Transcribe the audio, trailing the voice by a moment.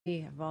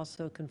We have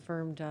also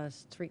confirmed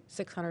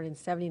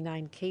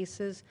 679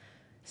 cases,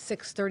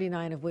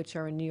 639 of which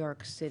are in New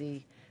York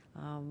City.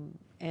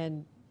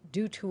 And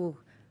due to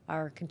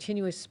our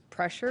continuous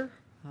pressure,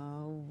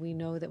 we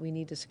know that we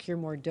need to secure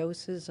more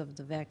doses of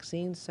the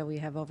vaccine, so we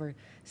have over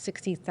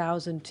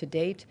 60,000 to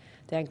date.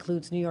 That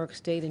includes New York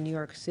State and New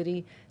York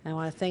City. And I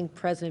want to thank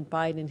President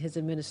Biden and his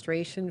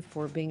administration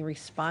for being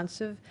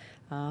responsive.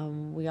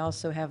 We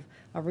also have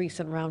a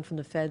recent round from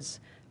the feds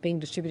being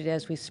distributed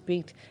as we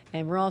speak,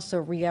 and we're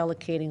also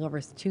reallocating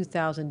over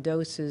 2,000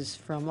 doses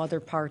from other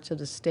parts of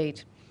the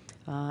state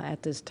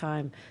at this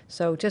time.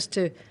 So just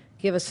to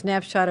give a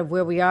snapshot of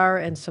where we are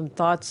and some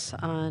thoughts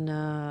on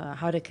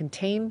how to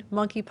contain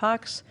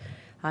monkeypox,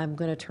 I'm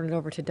going to turn it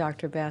over to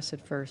Dr.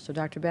 Bassett first. So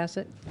Dr.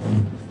 Bassett.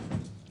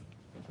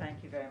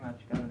 Thank you very much,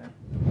 Governor.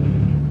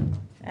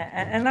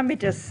 And let me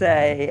just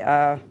say,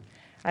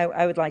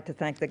 I would like to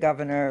thank the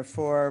governor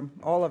for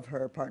all of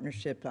her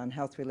partnership on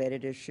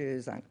health-related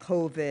issues, on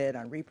COVID,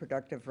 on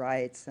reproductive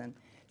rights, and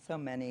so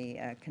many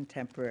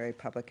contemporary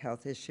public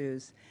health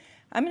issues.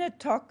 I'm going to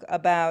talk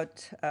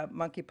about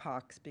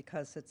monkeypox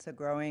because it's a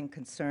growing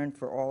concern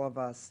for all of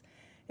us.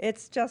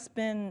 It's just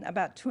been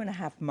about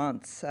 2.5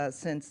 months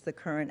since the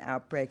current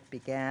outbreak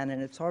began,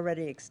 and it's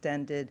already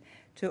extended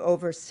to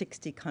over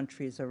 60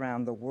 countries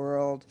around the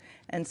world.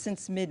 And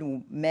since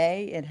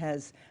mid-May, it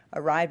has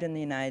arrived in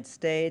the United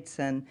States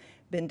and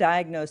been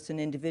diagnosed in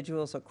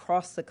individuals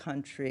across the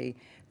country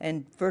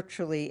in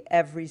virtually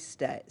every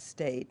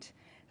state.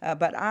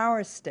 But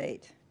our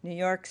state, New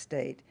York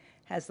State,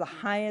 has the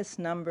highest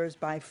numbers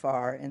by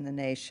far in the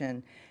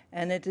nation,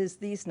 and it is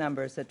these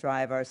numbers that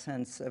drive our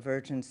sense of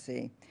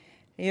urgency.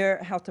 Your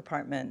health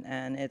department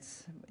and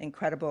its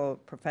incredible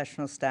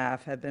professional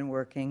staff have been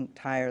working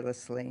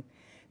tirelessly.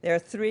 There are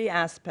 3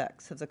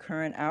 aspects of the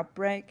current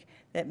outbreak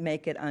that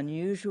make it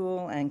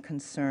unusual and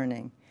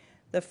concerning.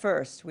 The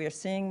first, we are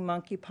seeing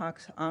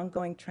monkeypox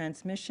ongoing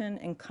transmission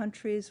in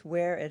countries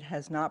where it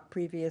has not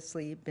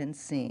previously been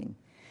seen.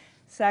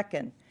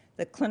 Second,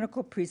 the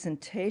clinical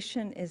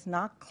presentation is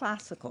not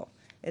classical.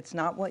 It's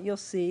not what you'll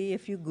see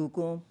if you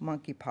Google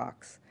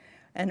monkeypox.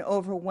 And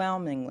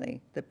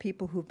overwhelmingly, the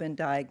people who've been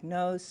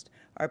diagnosed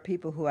are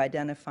people who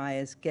identify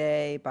as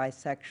gay,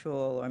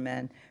 bisexual, or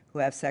men who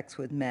have sex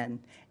with men.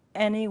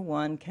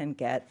 Anyone can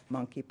get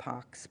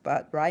monkeypox,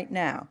 but right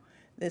now,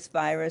 this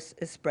virus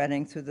is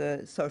spreading through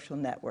the social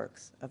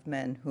networks of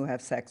men who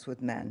have sex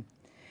with men.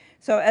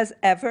 So as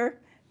ever,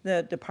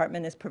 the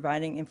department is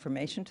providing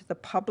information to the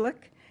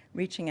public,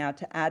 reaching out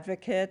to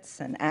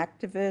advocates and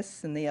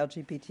activists in the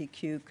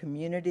LGBTQ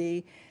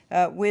community,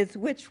 with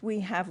which we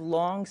have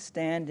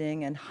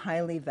long-standing and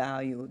highly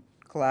valued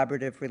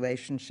collaborative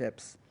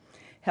relationships.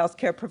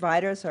 Healthcare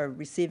providers are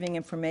receiving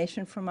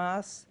information from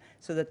us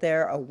so that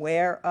they're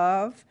aware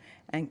of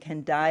and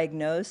can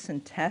diagnose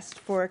and test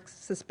for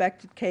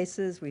suspected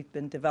cases. We've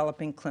been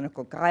developing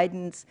clinical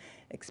guidance,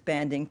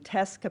 expanding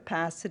test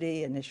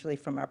capacity, initially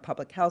from our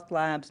public health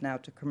labs, now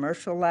to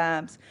commercial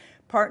labs,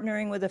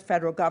 partnering with the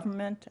federal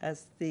government,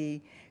 as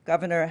the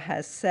governor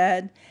has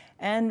said,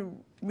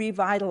 and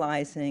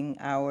revitalizing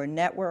our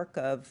network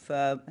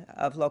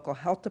of local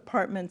health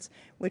departments,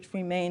 which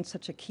remains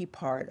such a key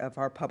part of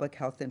our public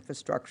health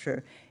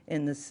infrastructure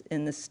in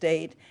the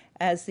state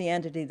as the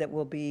entity that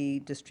will be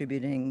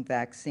distributing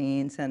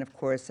vaccines and, of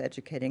course,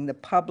 educating the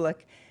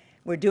public.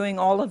 We're doing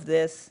all of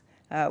this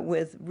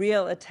with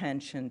real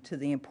attention to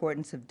the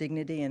importance of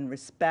dignity and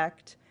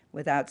respect,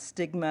 without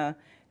stigma,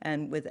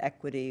 and with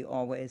equity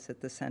always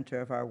at the center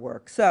of our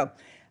work. So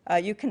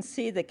you can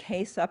see the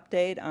case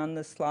update on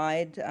the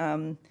slide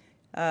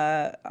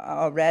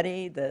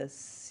already. The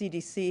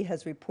CDC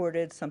has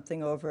reported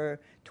something over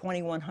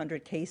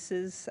 2,100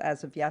 cases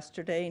as of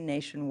yesterday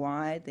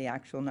nationwide. The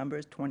actual number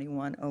is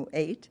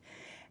 2,108.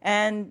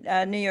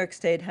 And New York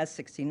State has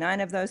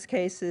 69 of those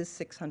cases,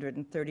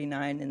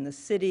 639 in the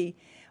city.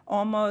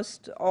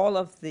 Almost all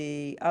of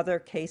the other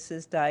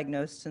cases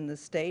diagnosed in the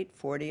state,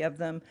 40 of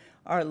them,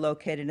 are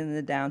located in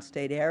the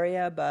downstate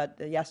area, but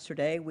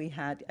yesterday we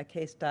had a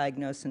case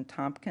diagnosed in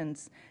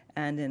Tompkins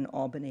and in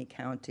Albany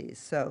counties.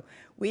 So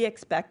we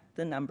expect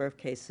the number of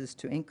cases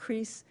to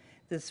increase.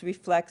 This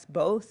reflects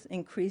both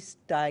increased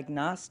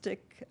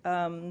diagnostic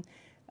and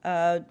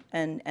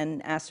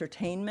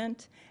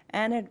ascertainment,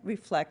 and it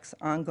reflects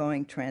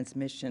ongoing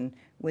transmission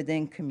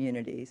within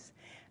communities.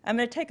 I'm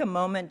going to take a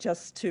moment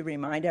just to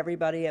remind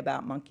everybody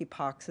about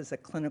monkeypox as a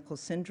clinical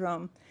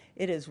syndrome.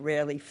 It is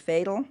rarely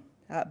fatal,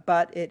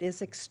 but it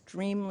is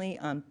extremely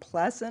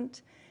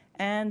unpleasant,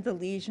 and the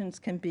lesions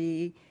can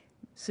be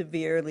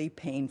severely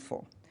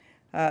painful.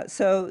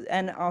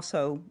 And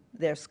also,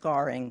 they're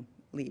scarring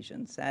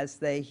lesions. As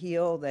they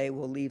heal, they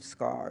will leave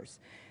scars.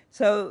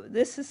 So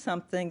this is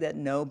something that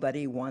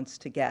nobody wants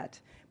to get,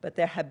 but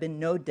there have been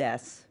no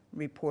deaths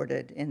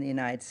reported in the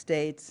United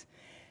States.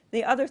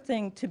 The other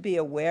thing to be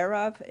aware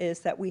of is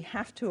that we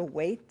have to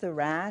await the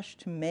rash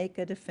to make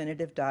a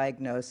definitive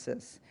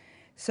diagnosis.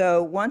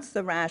 So once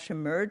the rash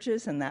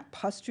emerges and that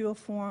pustule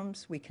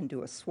forms, we can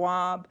do a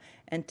swab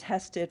and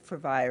test it for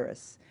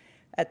virus.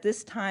 At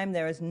this time,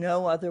 there is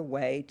no other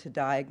way to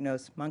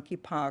diagnose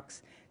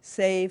monkeypox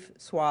save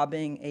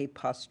swabbing a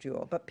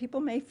pustule. But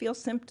people may feel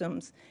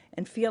symptoms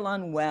and feel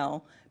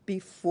unwell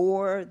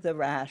before the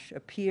rash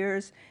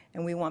appears,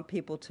 and we want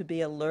people to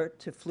be alert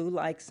to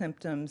flu-like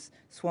symptoms,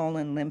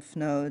 swollen lymph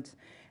nodes,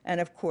 and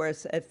of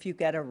course, if you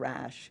get a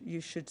rash, you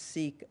should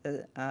seek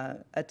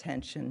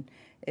attention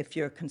if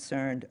you're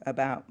concerned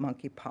about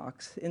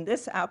monkeypox. In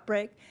this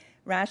outbreak,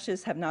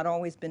 rashes have not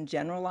always been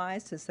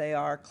generalized as they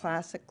are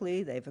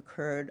classically. They've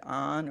occurred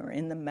on or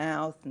in the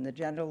mouth, in the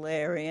genital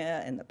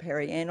area, in the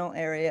perianal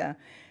area.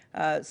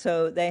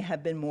 So they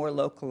have been more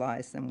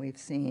localized than we've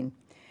seen.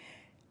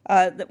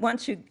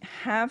 Once you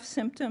have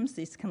symptoms,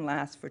 these can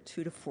last for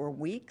 2 to 4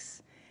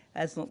 weeks.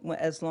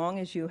 As long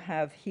as you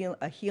have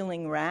a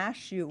healing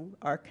rash, you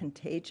are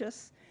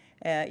contagious.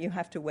 You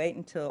have to wait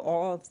until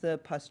all of the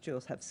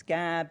pustules have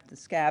scabbed, the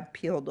scab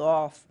peeled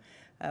off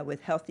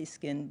with healthy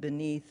skin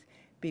beneath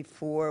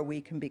before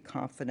we can be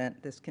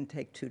confident. This can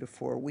take 2 to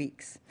 4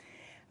 weeks.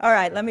 All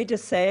right, let me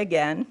just say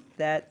again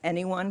that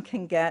anyone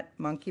can get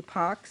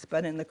monkeypox,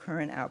 but in the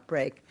current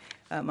outbreak,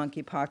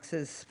 monkeypox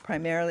is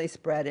primarily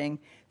spreading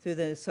through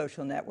the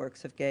social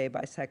networks of gay,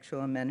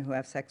 bisexual, and men who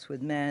have sex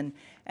with men,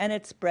 and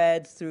it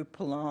spreads through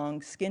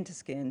prolonged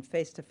skin-to-skin,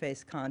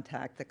 face-to-face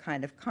contact, the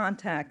kind of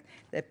contact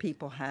that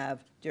people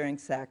have during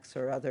sex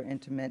or other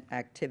intimate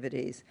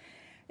activities.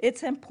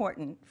 It's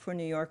important for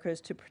New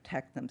Yorkers to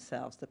protect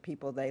themselves, the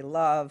people they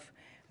love,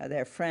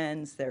 their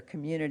friends, their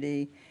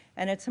community,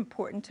 and it's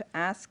important to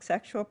ask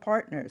sexual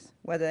partners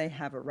whether they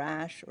have a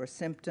rash or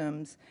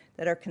symptoms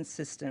that are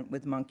consistent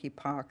with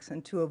monkeypox,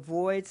 and to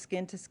avoid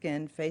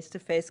skin-to-skin,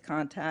 face-to-face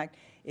contact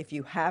if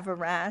you have a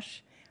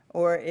rash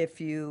or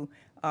if you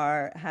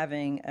are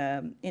having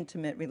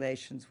intimate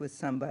relations with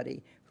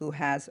somebody who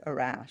has a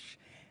rash.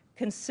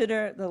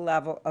 Consider the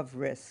level of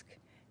risk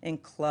in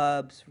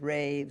clubs,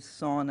 raves,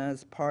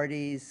 saunas,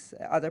 parties,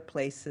 other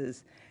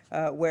places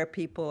where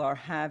people are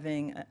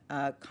having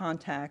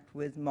contact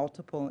with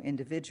multiple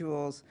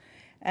individuals,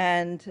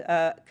 and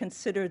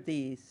consider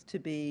these to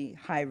be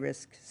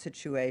high-risk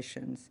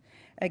situations.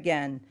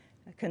 Again,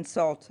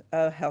 consult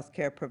a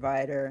healthcare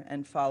provider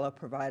and follow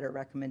provider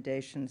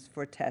recommendations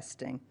for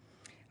testing.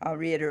 I'll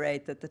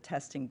reiterate that the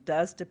testing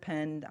does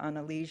depend on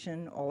a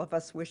lesion. All of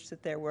us wish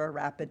that there were a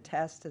rapid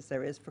test, as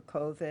there is for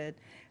COVID,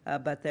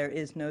 but there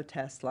is no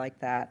test like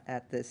that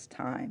at this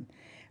time.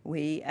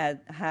 We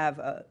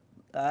have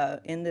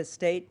in this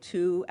state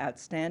 2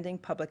 outstanding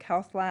public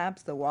health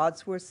labs. The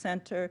Wadsworth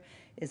Center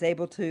is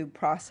able to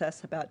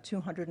process about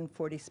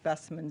 240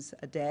 specimens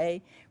a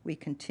day. We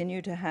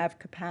continue to have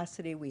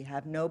capacity. We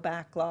have no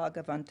backlog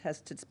of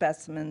untested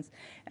specimens.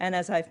 And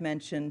as I've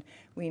mentioned,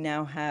 we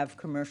now have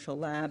commercial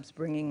labs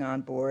bringing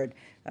on board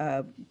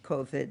I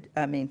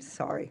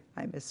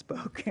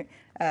misspoke.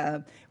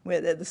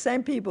 The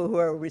same people who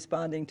are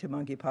responding to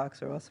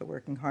monkeypox are also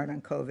working hard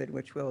on COVID,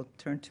 which we'll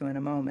turn to in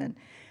a moment.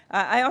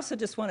 I also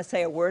just want to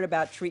say a word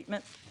about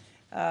treatment.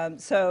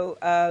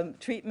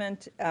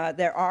 Treatment,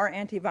 there are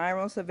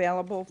antivirals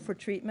available for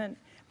treatment,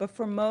 but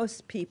for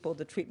most people,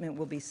 the treatment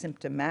will be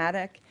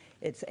symptomatic.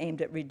 It's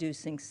aimed at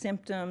reducing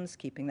symptoms,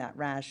 keeping that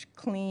rash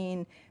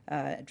clean,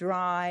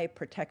 dry,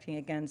 protecting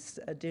against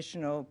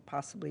additional,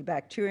 possibly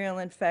bacterial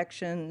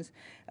infections,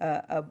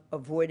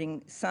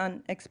 avoiding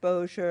sun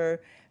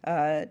exposure,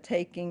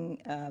 taking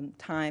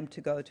time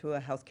to go to a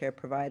healthcare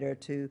provider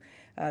to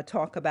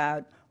talk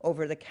about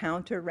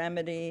over-the-counter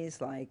remedies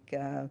like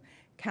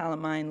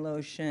calamine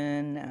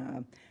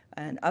lotion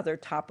and other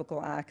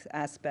topical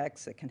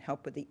aspects that can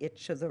help with the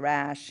itch of the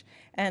rash,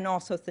 and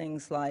also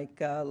things like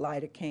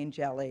lidocaine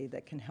jelly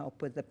that can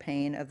help with the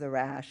pain of the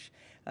rash.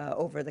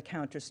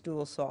 Over-the-counter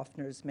stool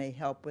softeners may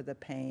help with the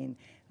pain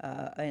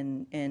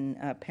in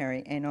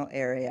perianal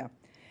area.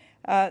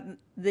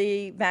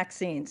 The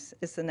vaccines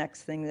is the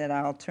next thing that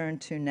I'll turn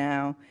to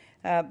now.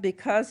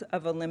 Because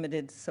of a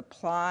limited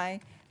supply,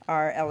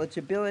 our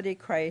eligibility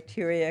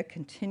criteria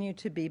continue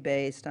to be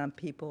based on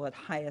people at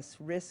highest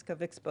risk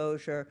of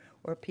exposure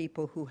or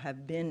people who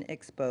have been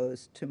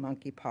exposed to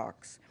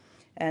monkeypox.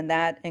 And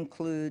that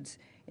includes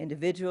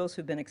individuals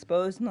who've been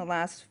exposed in the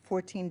last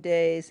 14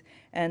 days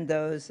and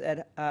those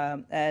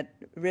at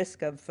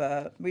risk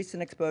of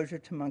recent exposure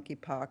to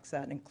monkeypox.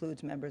 That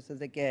includes members of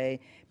the gay,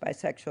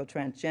 bisexual,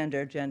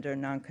 transgender, gender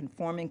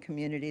nonconforming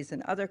communities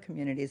and other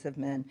communities of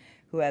men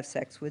who have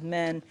sex with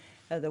men.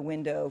 The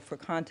window for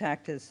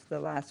contact is the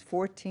last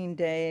 14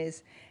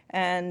 days,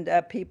 and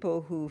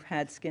people who've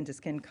had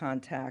skin-to-skin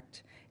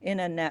contact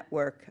in a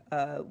network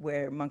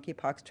where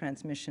monkeypox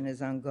transmission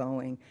is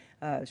ongoing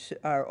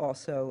are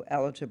also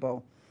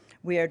eligible.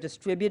 We are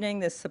distributing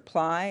this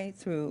supply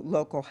through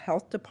local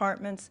health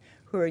departments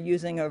who are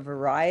using a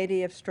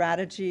variety of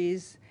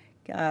strategies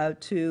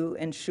to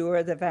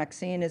ensure the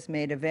vaccine is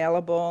made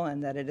available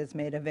and that it is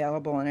made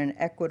available in an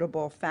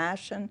equitable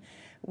fashion.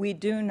 We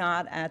do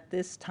not at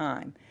this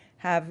time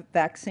have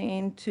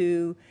vaccine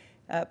to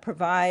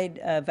provide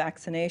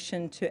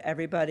vaccination to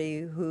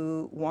everybody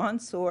who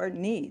wants or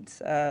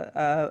needs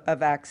a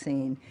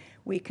vaccine.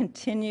 We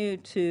continue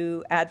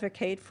to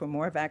advocate for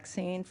more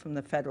vaccine from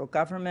the federal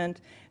government,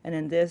 and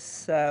in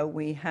this,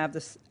 we have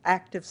this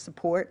active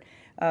support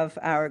of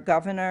our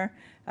governor.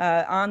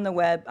 On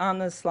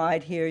the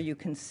slide here, you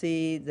can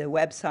see the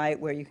website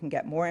where you can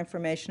get more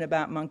information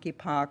about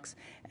monkeypox,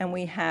 and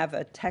we have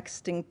a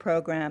texting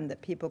program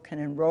that people can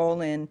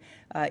enroll in,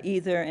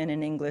 either in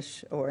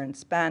English or in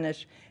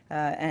Spanish,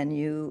 and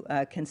you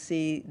can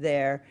see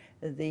there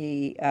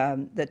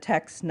the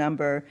text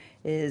number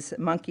is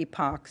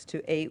monkeypox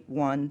to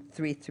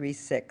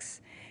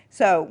 81336.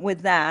 So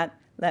with that,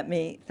 let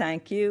me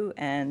thank you,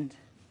 and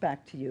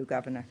back to you,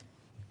 Governor.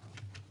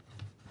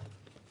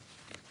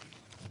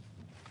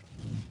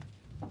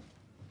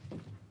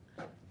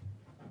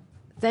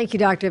 Thank you,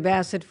 Dr.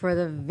 Bassett, for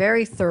the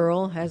very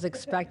thorough, as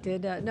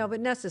expected, no,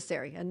 but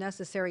necessary, a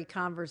necessary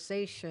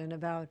conversation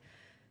about,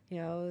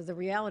 the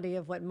reality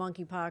of what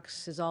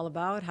monkeypox is all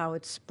about, how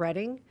it's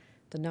spreading.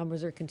 The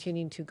numbers are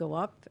continuing to go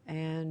up,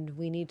 and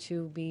we need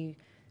to be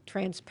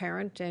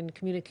transparent and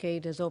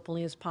communicate as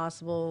openly as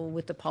possible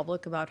with the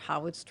public about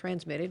how it's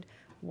transmitted,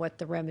 what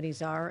the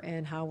remedies are,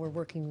 and how we're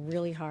working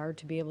really hard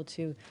to be able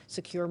to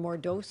secure more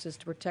doses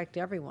to protect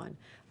everyone.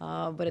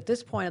 But at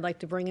this point, I'd like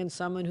to bring in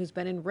someone who's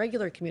been in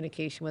regular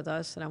communication with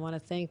us, and I want to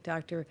thank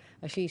Dr.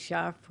 Ashish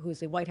Shah,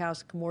 who's the White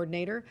House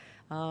coordinator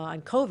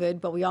on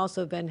COVID, but we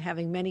also have been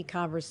having many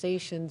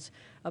conversations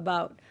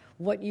about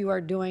what you are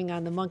doing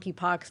on the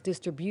monkeypox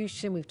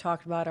distribution. We've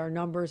talked about our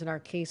numbers and our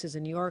cases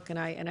in New York, and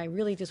I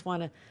really just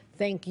want to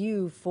thank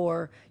you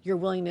for your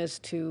willingness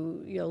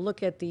to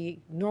look at the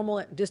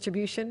normal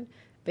distribution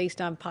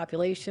based on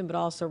population, but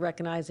also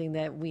recognizing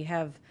that we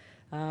have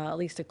at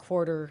least a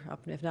quarter,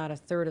 if not a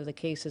third, of the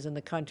cases in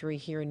the country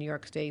here in New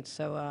York State.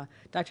 So,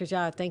 Dr.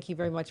 Shah, thank you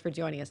very much for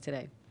joining us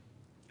today.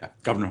 Yeah,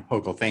 Governor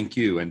Hochul, thank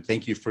you, and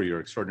thank you for your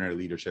extraordinary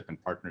leadership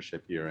and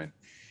partnership here. And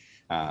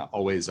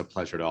always a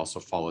pleasure to also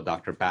follow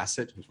Dr.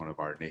 Bassett, who's one of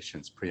our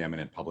nation's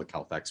preeminent public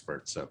health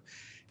experts. So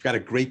we've got a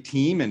great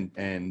team,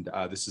 and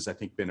this has, I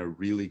think, been a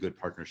really good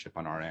partnership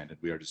on our end, and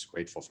we are just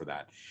grateful for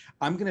that.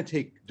 I'm going to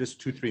take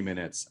just 2-3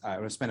 minutes. I'm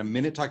going to spend a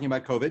minute talking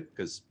about COVID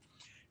because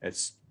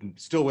it's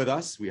still with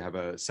us. We have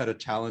a set of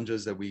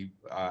challenges that we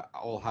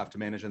all have to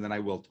manage, and then I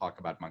will talk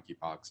about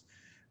monkeypox.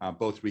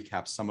 Both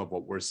recap some of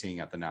what we're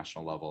seeing at the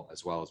national level,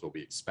 as well as what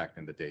we expect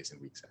in the days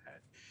and weeks ahead.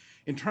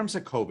 In terms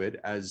of COVID,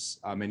 as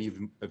many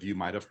of you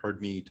might have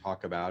heard me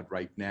talk about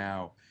right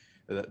now,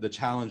 the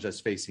challenge that's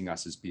facing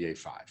us is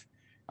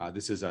BA.5.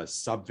 This is a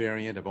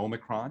subvariant of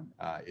Omicron.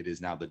 It is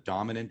now the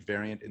dominant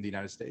variant in the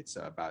United States.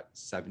 About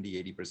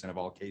 70-80% of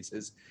all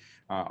cases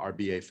are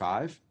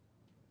BA.5.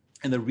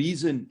 And the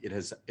reason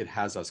it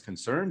has us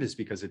concerned is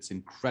because it's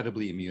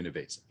incredibly immune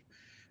evasive.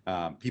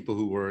 People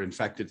who were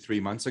infected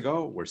 3 months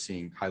ago, we're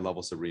seeing high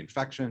levels of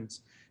reinfections.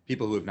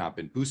 People who have not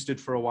been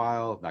boosted for a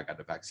while, have not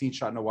gotten a vaccine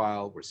shot in a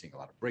while, we're seeing a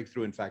lot of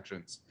breakthrough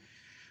infections.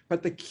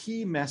 But the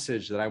key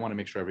message that I want to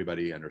make sure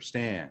everybody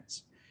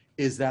understands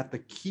is that the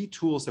key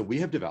tools that we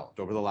have developed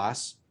over the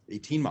last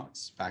 18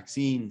 months,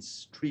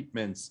 vaccines,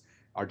 treatments,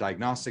 our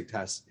diagnostic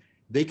tests,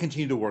 they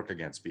continue to work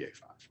against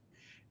BA.5.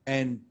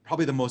 And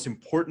probably the most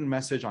important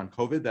message on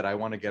COVID that I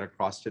want to get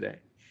across today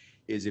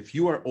is if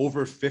you are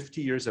over 50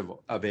 years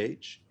of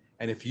age,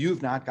 and if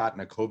you've not gotten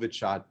a COVID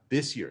shot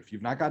this year, if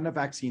you've not gotten a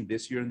vaccine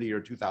this year in the year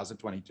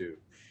 2022, you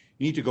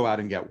need to go out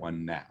and get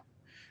one now.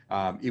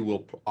 It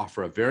will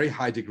offer a very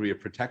high degree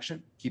of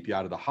protection, keep you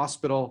out of the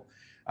hospital,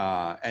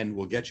 and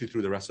will get you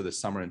through the rest of the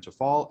summer into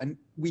fall. And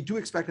we do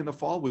expect in the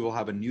fall, we will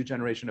have a new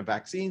generation of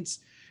vaccines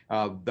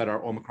that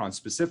are Omicron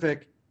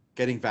specific.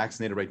 Getting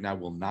vaccinated right now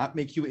will not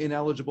make you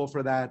ineligible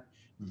for that.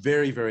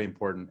 Very, very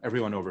important.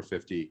 Everyone over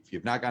 50, if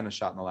you've not gotten a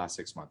shot in the last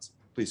 6 months,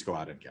 please go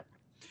out and get one.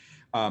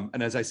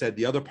 And as I said,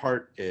 the other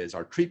part is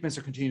our treatments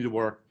are continuing to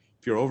work.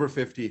 If you're over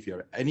 50, if you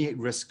have any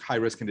high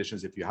risk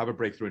conditions, if you have a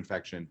breakthrough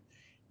infection,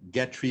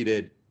 get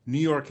treated. New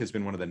York has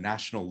been one of the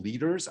national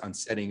leaders on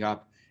setting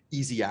up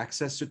easy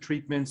access to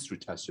treatments through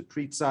test to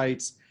treat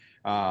sites,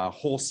 a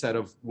whole set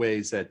of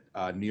ways that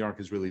New York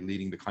is really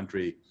leading the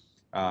country.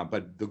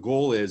 But the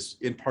goal is,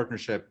 in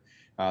partnership,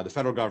 the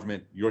federal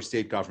government, your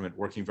state government,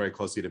 working very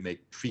closely to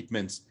make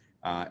treatments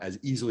as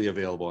easily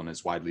available and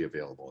as widely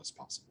available as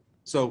possible.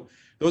 So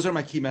those are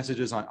my key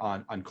messages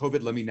on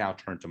COVID. Let me now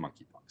turn to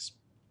monkeypox.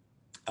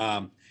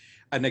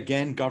 And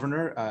again,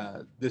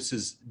 Governor, this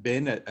has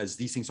been, as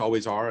these things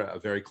always are, a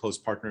very close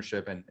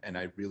partnership, and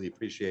I really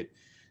appreciate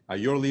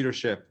your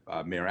leadership,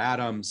 Mayor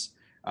Adams,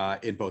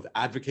 in both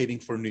advocating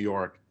for New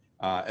York,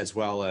 as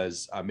well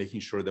as making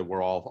sure that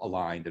we're all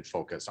aligned and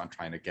focused on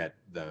trying to get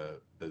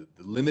the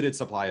limited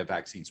supply of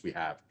vaccines we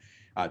have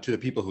to the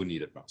people who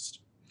need it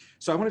most.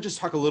 So I want to just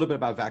talk a little bit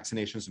about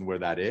vaccinations and where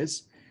that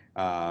is.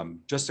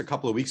 Just a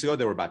couple of weeks ago,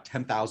 there were about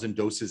 10,000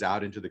 doses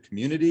out into the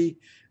community.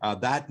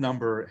 That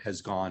number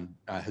has grown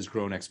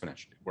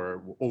exponentially.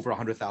 Where over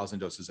 100,000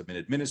 doses have been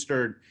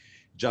administered.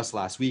 Just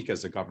last week,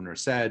 as the governor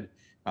said,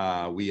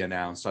 we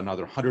announced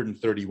another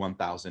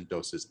 131,000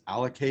 doses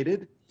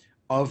allocated.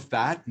 Of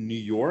that, New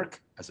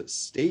York, as a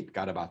state,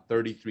 got about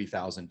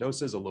 33,000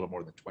 doses, a little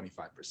more than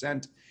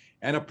 25%,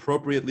 and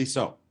appropriately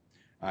so.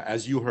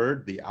 As you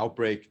heard, the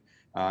outbreak,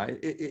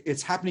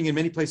 it's happening in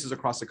many places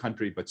across the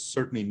country, but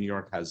certainly New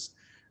York has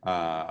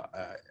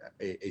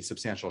a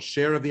substantial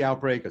share of the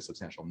outbreak, a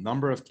substantial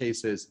number of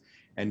cases,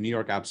 and New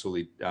York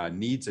absolutely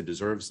needs and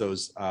deserves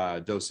those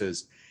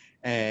doses.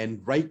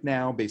 And right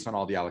now, based on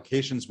all the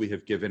allocations we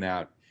have given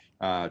out,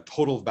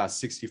 total of about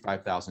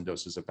 65,000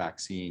 doses of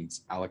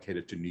vaccines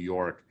allocated to New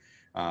York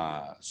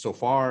so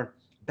far.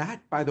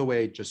 That, by the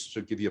way, just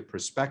to give you a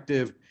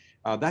perspective,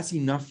 that's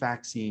enough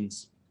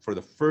vaccines for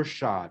the first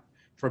shot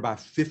for about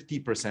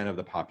 50% of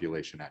the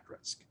population at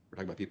risk. We're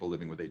talking about people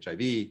living with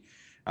HIV.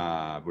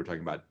 We're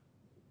talking about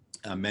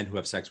men who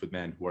have sex with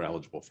men who are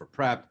eligible for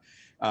PrEP.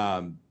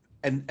 And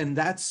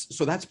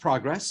that's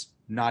progress,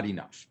 not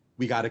enough.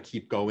 We got to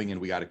keep going and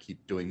we got to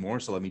keep doing more.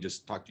 So let me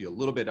just talk to you a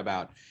little bit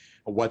about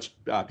what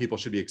people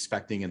should be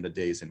expecting in the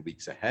days and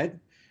weeks ahead.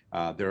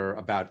 There are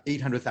about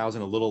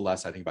 800,000, a little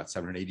less, I think about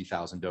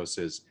 780,000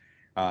 doses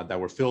that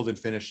were filled and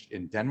finished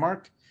in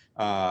Denmark.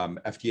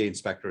 FDA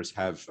inspectors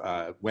have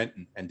went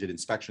and did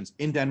inspections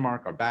in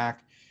Denmark, are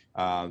back.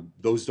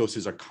 Those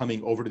doses are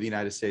coming over to the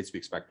United States. We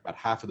expect about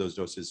half of those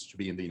doses to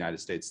be in the United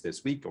States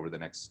this week over the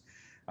next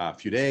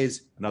few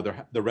days.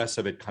 The rest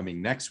of it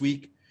coming next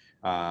week.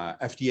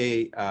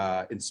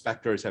 FDA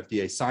inspectors,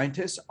 FDA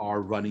scientists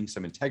are running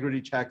some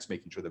integrity checks,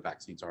 making sure the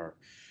vaccines are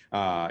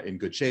in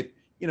good shape.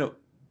 You know,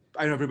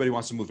 I know everybody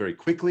wants to move very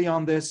quickly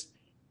on this.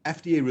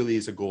 FDA really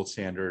is a gold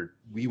standard.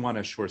 We want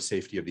to assure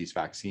safety of these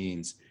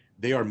vaccines.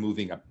 They are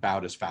moving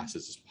about as fast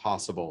as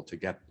possible to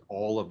get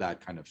all of that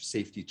kind of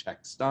safety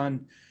checks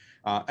done.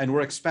 And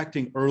we're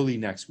expecting early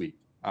next week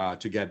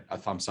to get a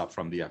thumbs up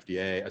from the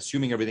FDA,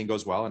 assuming everything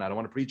goes well. And I don't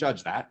want to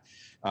prejudge that,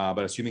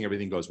 but assuming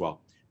everything goes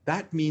well.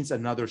 That means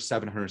another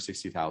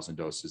 760,000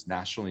 doses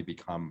nationally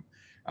become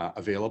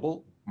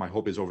available. My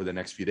hope is over the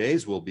next few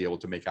days, we'll be able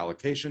to make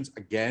allocations.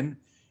 Again,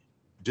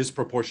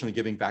 disproportionately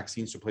giving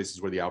vaccines to places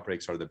where the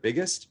outbreaks are the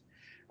biggest.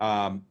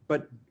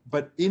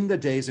 But in the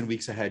days and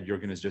weeks ahead, you're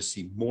going to just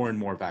see more and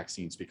more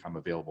vaccines become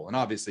available. And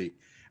obviously,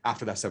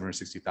 after that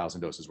 760,000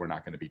 doses, we're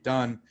not going to be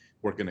done.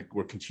 We're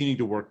continuing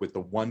to work with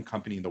the one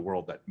company in the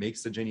world that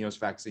makes the Jynneos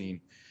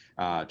vaccine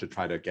to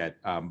try to get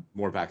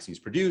more vaccines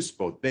produced,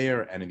 both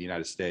there and in the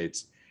United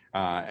States,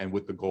 and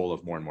with the goal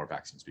of more and more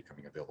vaccines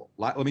becoming available.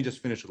 Let me just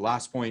finish with the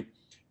last point.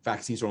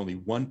 Vaccines are only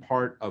one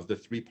part of the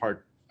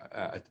three-part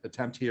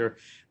attempt here.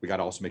 We got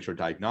to also make sure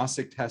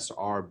diagnostic tests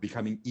are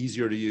becoming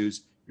easier to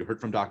use. You heard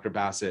from Dr.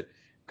 Bassett.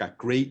 Got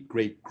great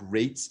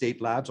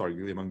state labs,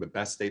 arguably among the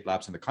best state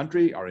labs in the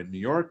country, are in New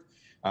York.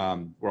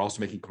 We're also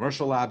making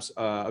commercial labs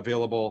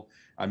available,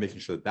 making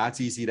sure that that's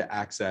easy to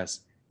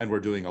access. And we're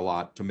doing a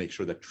lot to make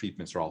sure that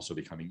treatments are also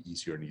becoming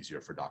easier and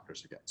easier for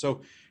doctors to get.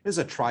 So this is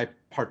a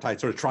tripartite,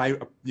 sort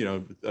of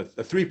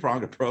a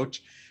three-pronged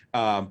approach.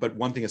 But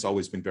one thing that's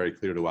always been very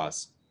clear to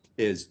us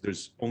is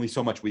there's only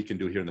so much we can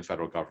do here in the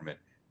federal government.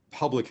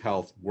 Public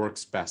health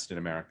works best in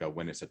America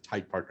when it's a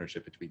tight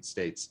partnership between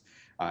states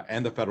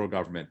and the federal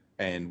government.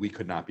 And we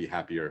could not be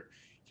happier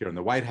here in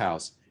the White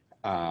House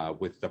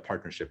with the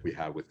partnership we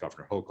have with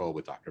Governor Hochul,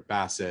 with Dr.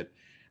 Bassett,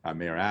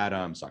 Mayor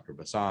Adams, Dr.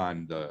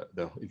 Bassan,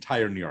 the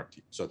entire New York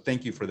team. So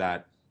thank you for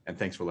that. And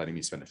thanks for letting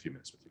me spend a few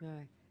minutes with you. All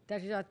right.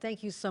 Dr. Jha,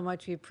 thank you so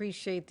much. We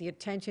appreciate the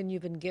attention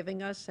you've been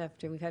giving us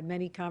after we've had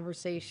many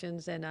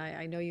conversations, and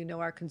I know you know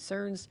our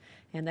concerns,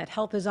 and that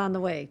help is on the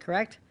way,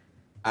 correct?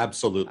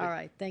 Absolutely. All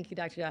right. Thank you,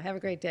 Dr. Jha. Have a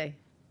great day.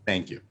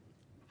 Thank you.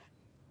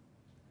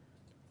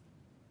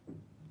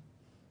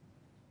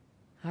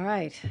 All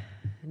right.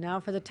 Now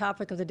for the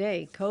topic of the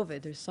day,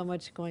 COVID. There's so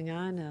much going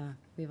on.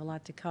 We have a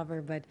lot to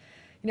cover, but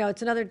you know,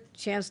 it's another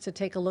chance to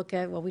take a look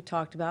at what we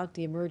talked about,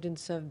 the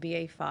emergence of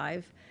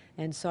BA.5.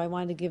 And so I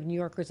wanted to give New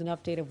Yorkers an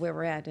update of where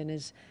we're at. And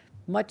as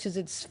much as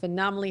it's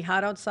phenomenally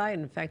hot outside,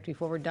 in fact,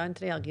 before we're done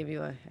today, I'll give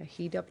you a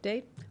heat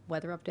update,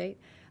 weather update.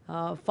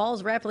 Fall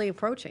is rapidly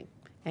approaching.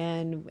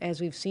 And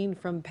as we've seen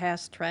from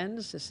past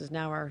trends, this is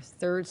now our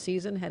third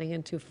season heading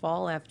into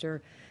fall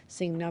after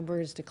seeing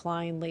numbers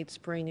decline late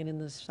spring and in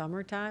the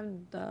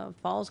summertime.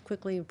 Fall's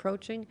quickly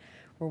approaching.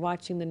 We're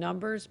watching the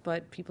numbers,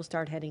 but people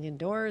start heading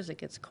indoors, it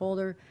gets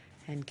colder,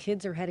 and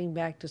kids are heading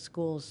back to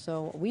schools.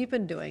 So we've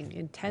been doing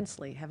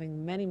intensely,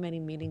 having many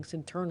meetings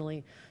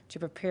internally to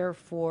prepare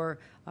for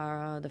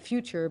the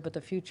future, but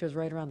the future is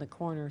right around the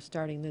corner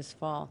starting this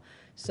fall.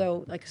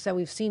 So like I said,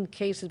 we've seen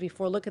cases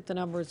before. Look at the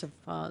numbers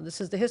of,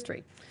 this is the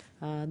history.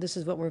 This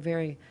is what we're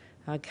very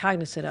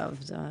cognizant of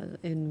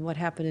in what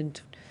happened in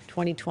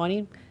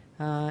 2020,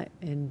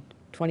 in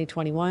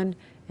 2021,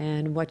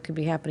 and what could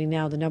be happening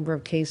now, the number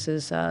of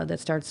cases that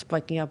start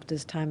spiking up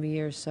this time of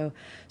year. So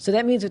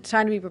that means it's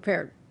time to be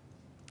prepared.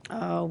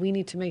 We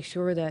need to make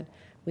sure that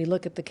we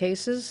look at the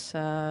cases.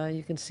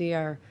 You can see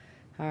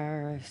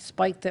our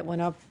spike that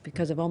went up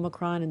because of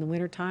Omicron in the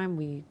wintertime.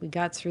 We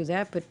got through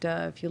that, but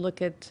if you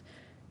look at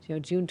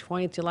June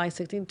 20th, July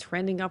 16th,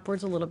 trending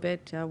upwards a little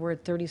bit. We're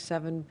at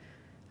 37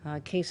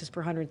 cases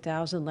per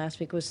 100,000. Last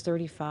week was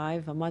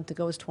 35. A month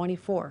ago was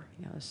 24.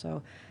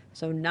 So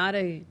So not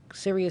a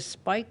serious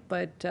spike,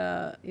 but,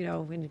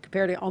 when you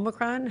compare to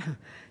Omicron,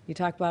 you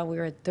talk about we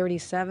were at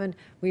 37,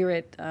 we were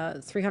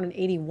at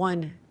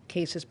 381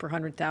 cases per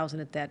 100,000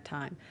 at that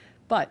time.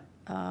 But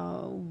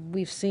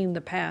we've seen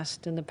the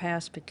past, and the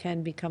past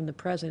can become the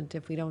present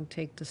if we don't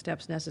take the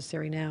steps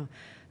necessary now.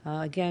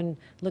 Again,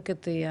 look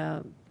at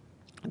the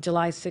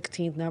July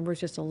 16th numbers,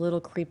 just a little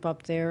creep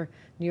up there.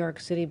 New York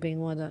City being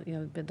one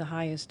of the, the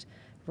highest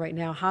right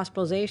now.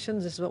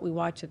 Hospitalizations, this is what we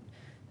watch at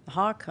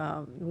Hawk.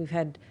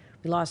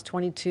 We lost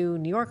 22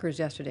 New Yorkers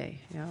yesterday,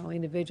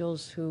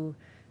 individuals who,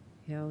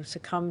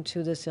 succumbed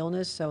to this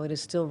illness. So it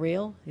is still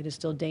real. It is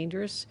still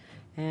dangerous.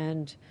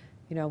 And,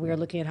 we are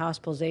looking at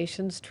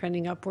hospitalizations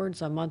trending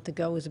upwards. A month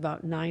ago it was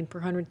about 9 per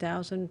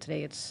 100,000.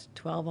 Today it's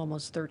 12,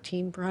 almost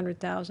 13 per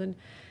 100,000.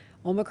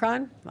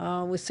 Omicron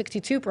was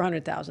 62 per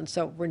 100,000.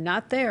 So we're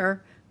not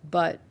there,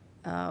 but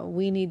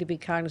we need to be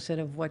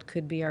cognizant of what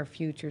could be our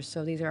future.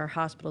 So these are our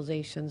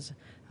hospitalizations,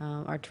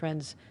 our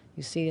trends.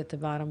 You see at the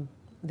bottom,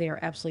 they are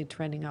absolutely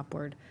trending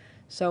upward.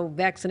 So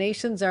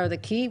vaccinations are the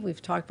key.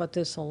 We've talked about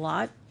this a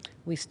lot.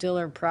 We still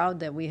are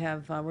proud that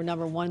we're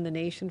number one in the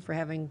nation for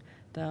having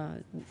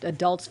the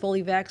adults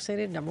fully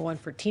vaccinated, number one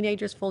for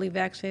teenagers fully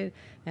vaccinated,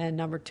 and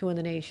number two in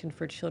the nation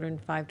for children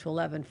 5 to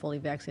 11 fully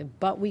vaccinated.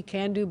 But we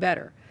can do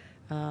better.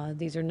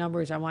 These are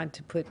numbers I want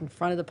to put in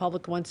front of the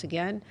public once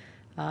again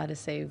to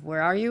say,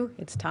 where are you?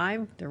 It's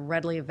time. They're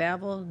readily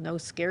available. No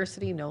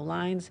scarcity, no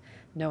lines,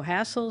 no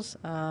hassles.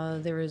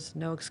 There is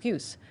no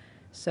excuse.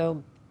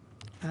 So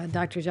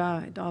Dr.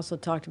 Jha also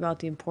talked about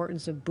the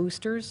importance of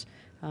boosters,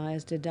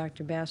 as did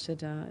Dr.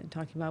 Bassett,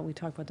 we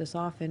talk about this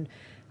often.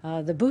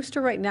 The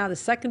booster right now, the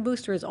second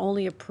booster is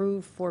only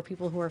approved for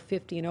people who are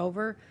 50 and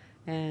over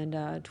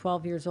and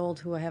 12 years old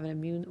who have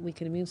an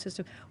weakened immune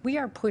system. We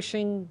are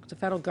pushing the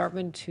federal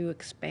government to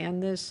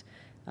expand this.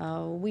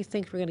 We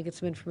think we're going to get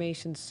some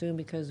information soon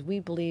because we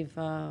believe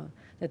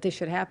that this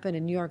should happen,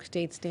 and New York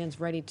State stands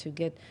ready to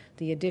get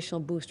the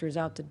additional boosters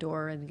out the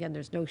door. And again,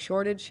 there's no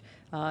shortage.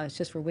 It's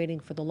just we're waiting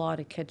for the law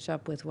to catch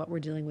up with what we're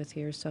dealing with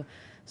here. So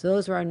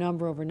those are our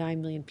number. Over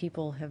 9 million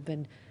people have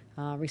been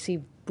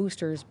received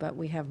boosters, but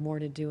we have more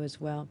to do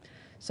as well.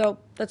 So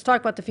let's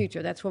talk about the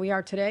future. That's where we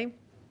are today.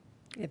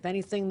 If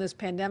anything, this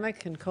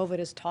pandemic and COVID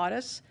has taught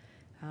us,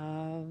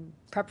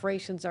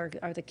 preparations are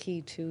the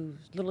key to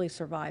literally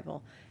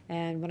survival.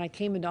 And when I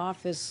came into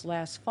office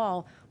last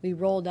fall, we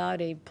rolled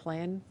out a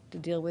plan to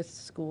deal with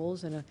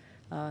schools and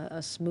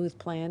a smooth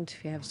plan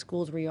to have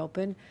schools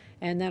reopen.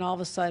 And then all of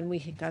a sudden we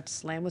got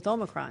slammed with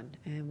Omicron,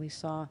 and we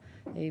saw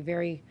a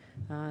very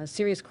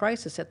serious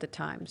crisis at the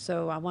time.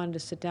 So I wanted to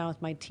sit down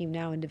with my team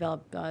now and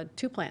develop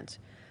two plans.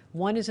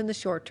 One is in the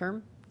short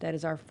term. That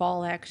is our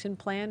fall action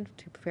plan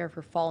to prepare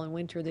for fall and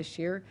winter this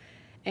year.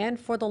 And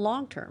for the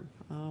long term,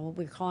 what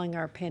we're calling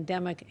our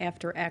pandemic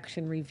after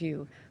action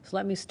review. So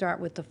let me start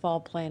with the fall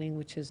planning,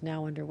 which is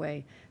now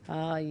underway.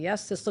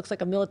 Yes, this looks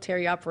like a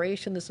military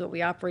operation. This is what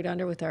we operate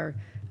under with our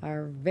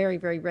very,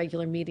 very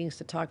regular meetings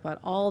to talk about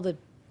all the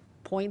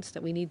points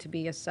that we need to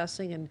be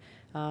assessing and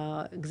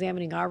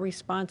examining our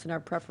response and our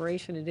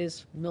preparation. It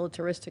is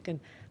militaristic in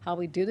how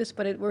we do this,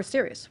 but we're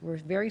serious. We're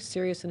very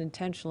serious and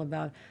intentional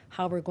about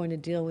how we're going to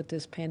deal with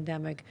this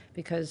pandemic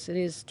because it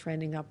is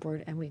trending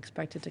upward and we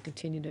expect it to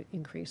continue to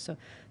increase. So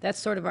that's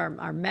sort of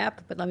our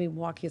map, but let me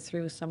walk you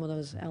through some of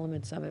those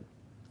elements of it.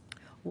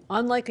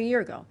 Unlike a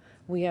year ago,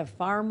 we have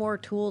far more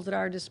tools at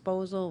our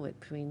disposal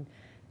between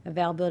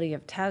availability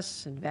of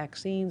tests and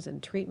vaccines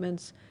and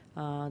treatments,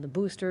 the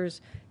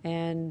boosters,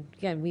 and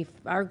again,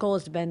 our goal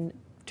has been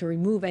to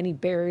remove any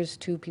barriers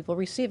to people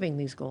receiving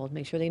these goals,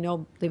 make sure they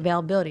know the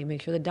availability,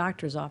 make sure the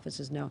doctor's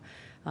offices know,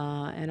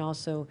 and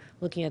also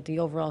looking at the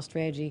overall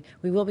strategy.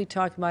 We will be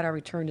talking about our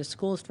return to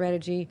school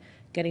strategy,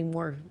 getting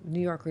more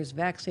New Yorkers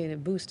vaccinated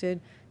and boosted,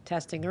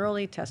 testing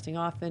early, testing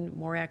often,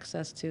 more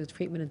access to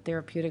treatment and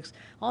therapeutics.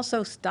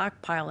 Also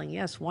stockpiling,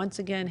 yes, once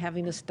again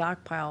having to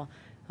stockpile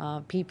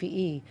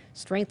PPE,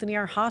 strengthening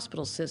our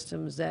hospital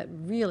systems that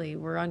really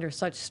were under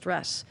such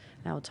stress.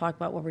 And I'll talk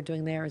about what we're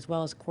doing there as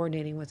well as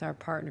coordinating with our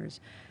partners.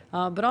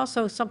 But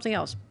also something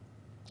else.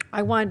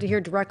 I wanted to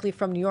hear directly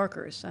from New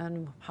Yorkers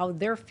and how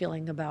they're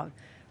feeling about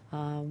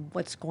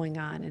what's going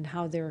on and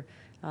how they're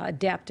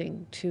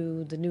adapting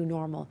to the new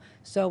normal.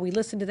 So we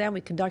listened to them.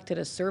 We conducted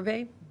a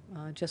survey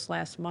just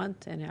last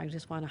month, and I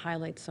just want to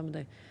highlight some of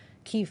the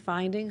key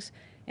findings.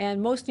 And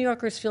most New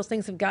Yorkers feel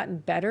things have gotten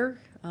better.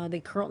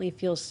 They currently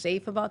feel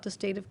safe about the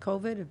state of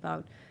COVID.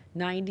 About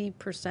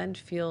 90%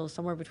 feel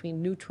somewhere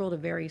between neutral to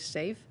very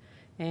safe.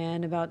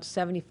 And about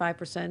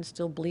 75%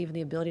 still believe in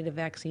the ability of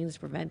vaccines to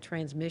prevent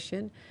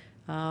transmission.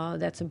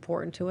 That's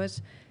important to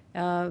us.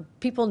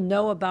 People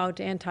know about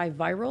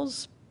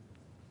antivirals,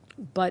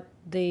 but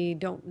they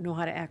don't know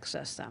how to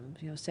access them.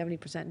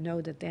 70%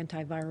 know that the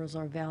antivirals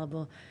are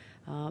available.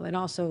 And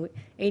also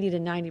 80 to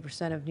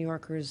 90% of New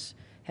Yorkers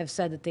have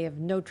said that they have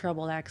no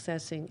trouble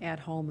accessing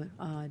at-home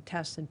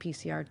tests and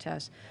PCR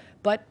tests.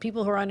 But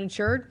people who are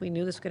uninsured, we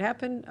knew this could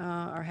happen,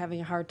 are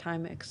having a hard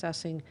time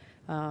accessing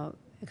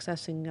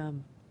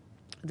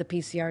the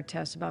PCR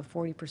tests. About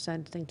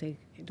 40% think they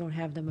don't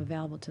have them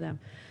available to them.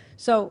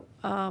 So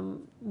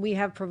we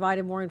have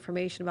provided more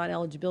information about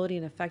eligibility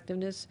and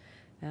effectiveness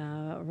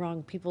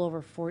around people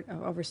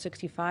over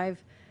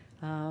 65.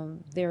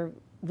 They're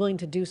willing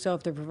to do so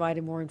if they're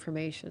provided more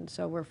information.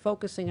 So we're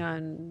focusing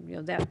on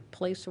that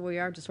place where we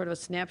are, just sort of a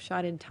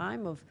snapshot in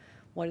time of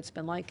what it's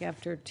been like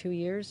after 2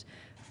 years.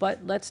 But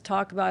let's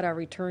talk about our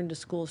return to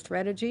school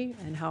strategy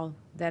and how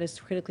that is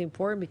critically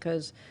important,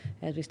 because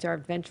as we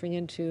start venturing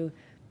into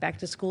back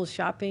to school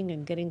shopping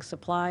and getting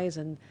supplies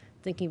and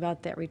thinking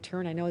about that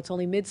return, I know it's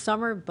only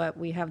midsummer, but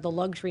we have the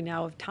luxury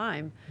now of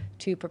time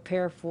to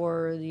prepare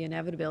for the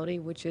inevitability,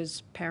 which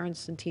is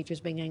parents and teachers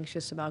being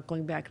anxious about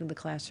going back into the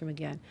classroom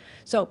again.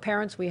 So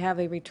parents, we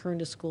have a return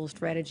to school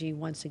strategy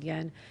once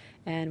again,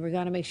 and we're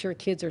going to make sure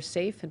kids are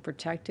safe and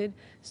protected.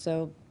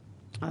 So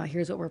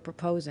here's what we're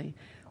proposing.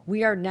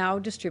 We are now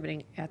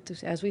distributing,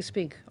 as we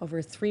speak,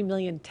 over 3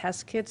 million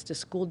test kits to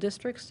school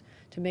districts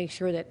to make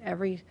sure that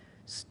every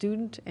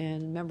student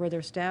and member of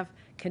their staff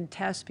can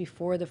test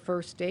before the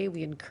first day.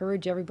 We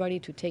encourage everybody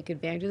to take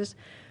advantage of this.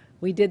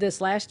 We did this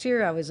last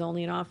year. I was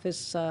only in office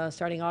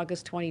starting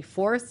August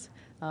 24th.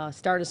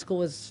 Start of school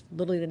was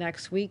literally the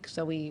next week,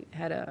 so we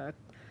had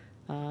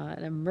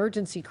an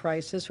emergency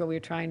crisis where we were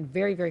trying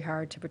very, very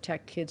hard to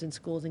protect kids in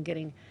schools and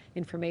getting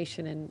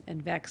information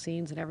and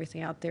vaccines and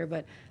everything out there.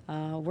 But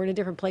we're in a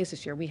different place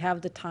this year. We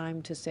have the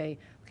time to say,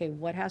 okay,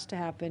 what has to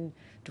happen?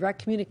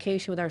 Direct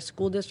communication with our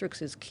school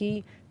districts is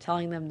key,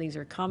 telling them these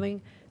are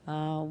coming.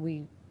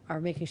 We are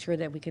making sure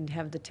that we can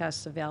have the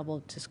tests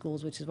available to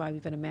schools, which is why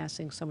we've been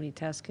amassing so many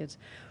test kits.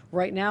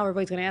 Right now,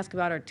 everybody's going to ask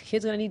about, are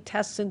kids going to need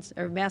tests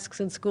or masks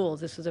in schools?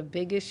 This was a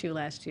big issue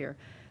last year.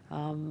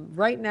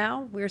 Right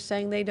now, we're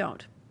saying they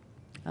don't.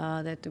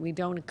 That we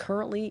don't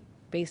currently,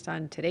 based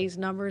on today's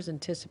numbers,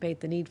 anticipate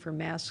the need for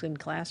masks in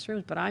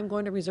classrooms, but I'm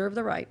going to reserve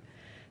the right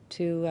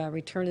to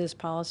return to this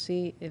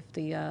policy if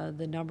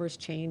the numbers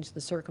change,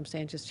 the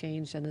circumstances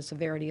change, and the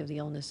severity of the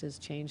illnesses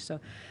change. So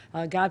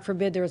God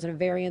forbid there is a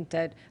variant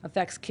that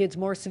affects kids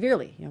more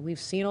severely. We've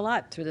seen a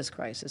lot through this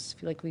crisis. I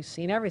feel like we've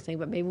seen everything,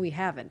 but maybe we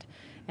haven't.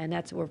 And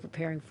that's what we're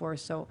preparing for.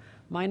 So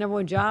my number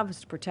one job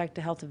is to protect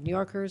the health of New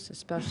Yorkers,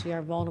 especially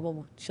our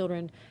vulnerable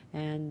children.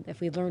 And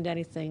if we learned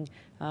anything,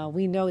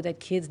 we know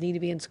that kids need to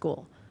be in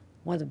school.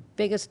 One of the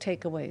biggest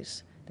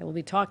takeaways that we'll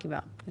be talking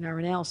about in our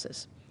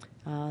analysis,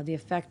 the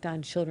effect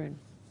on children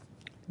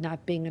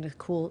not being in a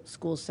cool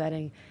school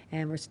setting,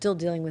 and we're still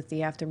dealing with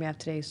the aftermath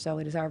today. So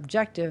it is our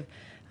objective,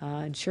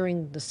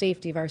 ensuring the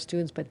safety of our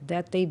students, but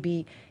that they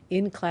be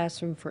in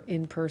classroom for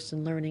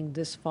in-person learning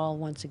this fall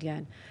once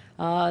again.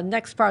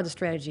 Next part of the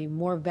strategy,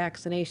 more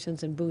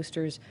vaccinations and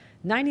boosters.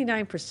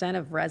 99%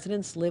 of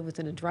residents live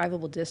within a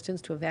drivable distance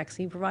to a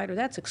vaccine provider.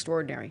 That's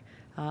extraordinary.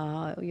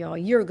 A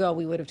year ago,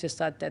 we would have just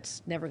thought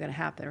that's never going to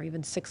happen, or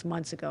even 6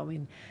 months ago. I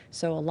mean,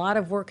 so a lot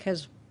of work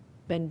has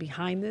been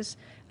behind this.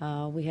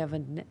 We have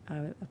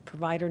a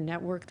provider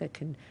network that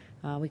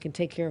we can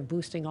take care of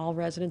boosting all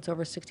residents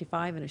over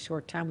 65 in a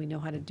short time. We know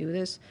how to do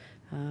this.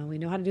 We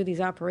know how to do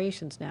these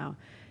operations now.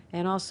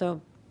 And also,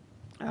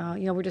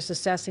 we're just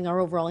assessing our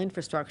overall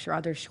infrastructure.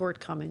 Are there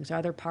shortcomings?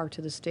 Are there parts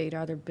of the state?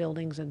 Are there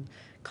buildings and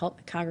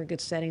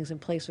congregate settings in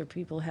place where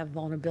people have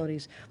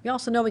vulnerabilities? We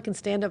also know we can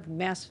stand up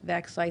mass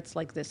vac sites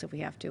like this if we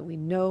have to. We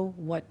know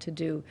what to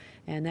do,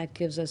 and that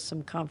gives us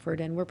some comfort,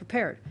 and we're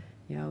prepared.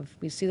 If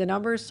we see the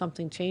numbers,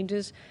 something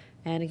changes.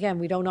 And again,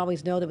 we don't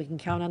always know that we can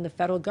count on the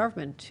federal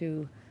government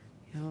to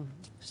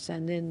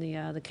send in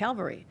the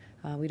cavalry.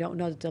 We don't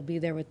know that they'll be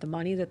there with the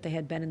money that they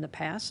had been in the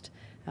past.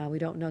 We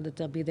don't know that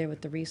they'll be there with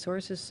the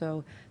resources.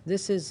 So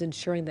this is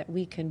ensuring that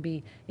we can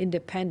be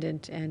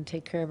independent and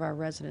take care of our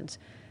residents.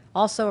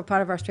 Also, a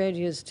part of our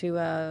strategy is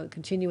to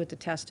continue with the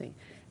testing.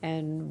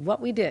 And what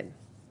we did,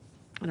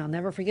 and I'll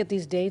never forget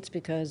these dates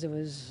because it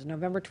was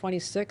November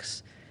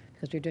 26th,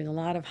 because we were doing a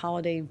lot of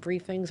holiday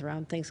briefings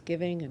around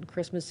Thanksgiving and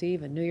Christmas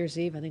Eve and New Year's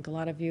Eve. I think a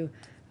lot of you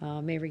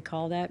may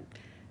recall that.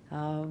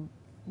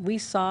 We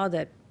saw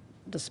that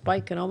the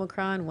spike in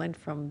Omicron went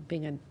from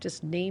being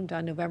just named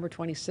on November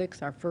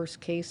 26th, our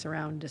first case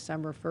around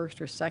December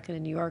 1st or 2nd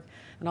in New York,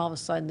 and all of a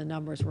sudden the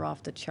numbers were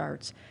off the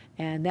charts.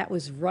 And that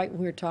was right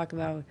when we were talking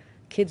about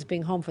kids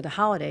being home for the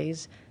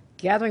holidays,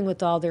 gathering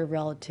with all their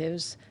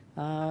relatives,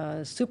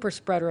 super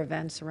spreader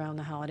events around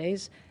the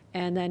holidays,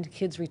 and then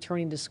kids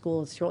returning to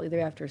school shortly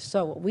thereafter.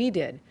 So what we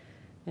did,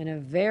 in a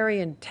very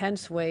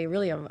intense way,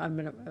 really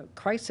a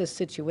crisis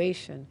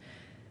situation,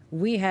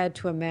 we had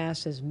to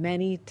amass as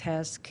many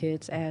test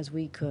kits as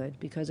we could,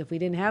 because if we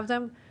didn't have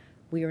them,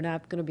 we were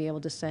not going to be able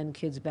to send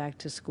kids back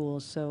to school.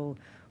 So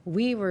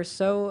we were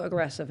so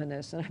aggressive in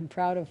this, and I'm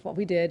proud of what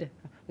we did.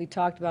 We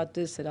talked about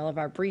this at all of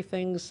our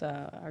briefings,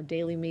 our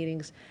daily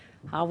meetings,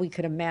 how we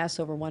could amass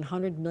over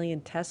 100 million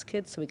test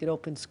kits so we could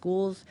open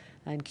schools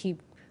and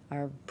keep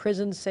our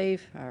prisons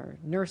safe, our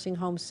nursing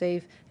homes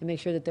safe, and make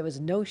sure that there was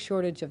no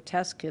shortage of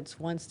test kits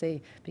once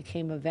they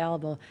became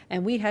available.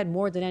 And we had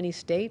more than any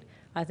state.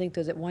 I think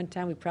there's at one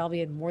time we probably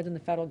had more than the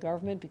federal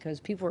government, because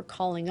people were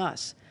calling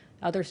us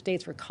other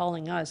states were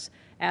calling us,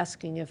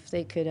 asking if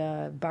they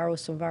could borrow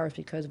some of ours,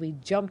 because we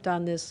jumped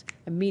on this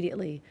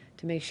immediately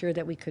to make sure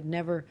that we could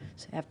never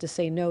have to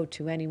say no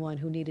to anyone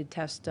who needed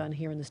tests done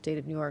here in the state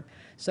of New York.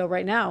 So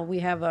right now, we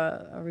have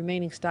a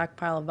remaining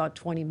stockpile of about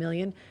 20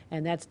 million,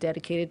 and that's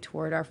dedicated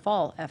toward our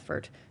fall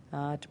effort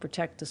to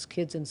protect the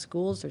kids in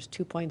schools. There's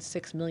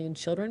 2.6 million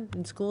children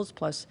in schools,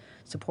 plus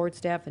support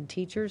staff and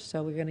teachers.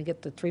 So we're going to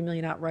get the 3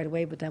 million out right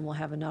away, but then we'll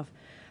have enough.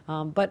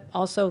 But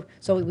also,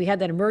 so we had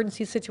that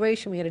emergency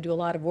situation. We had to do a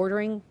lot of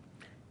ordering,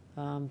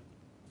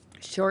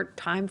 short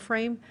time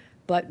frame.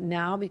 But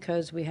now,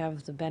 because we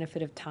have the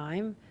benefit of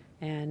time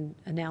and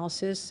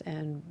analysis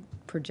and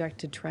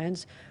projected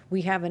trends,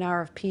 we have an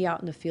RFP out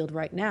in the field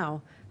right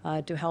now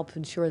to help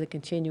ensure the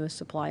continuous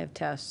supply of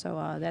tests.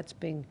 So that's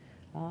being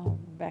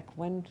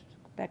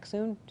back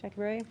soon, Jackie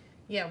Ray?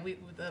 Yeah,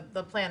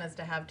 the plan is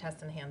to have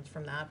tests in hand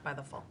from that by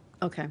the fall.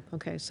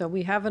 Okay. So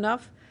we have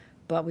enough,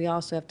 but we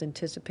also have to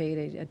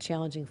anticipate a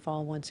challenging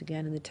fall once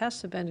again. And the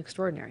tests have been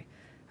extraordinary.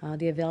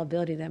 The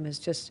availability of them is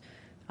just,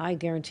 I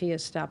guarantee,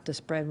 has stopped the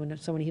spread when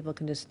so many people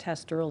can just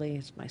test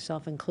early,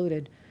 myself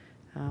included.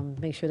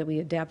 Make sure that we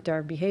adapt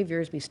our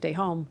behaviors. We stay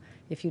home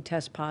if you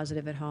test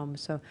positive at home.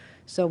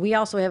 So we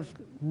also have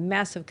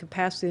massive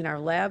capacity in our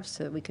labs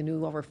so that we can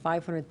do over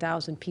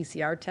 500,000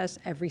 PCR tests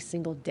every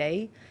single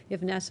day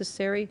if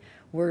necessary.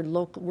 We're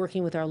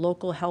working with our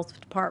local health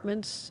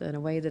departments in a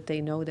way that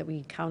they know that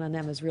we count on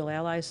them as real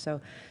allies.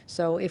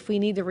 So if we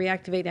need to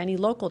reactivate any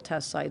local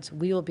test sites,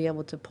 we will be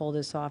able to pull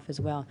this off as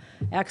well.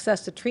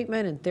 Access to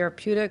treatment and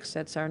therapeutics,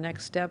 that's our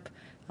next step.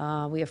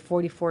 We have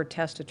 44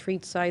 test to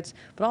treat sites.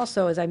 But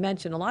also, as I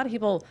mentioned, a lot of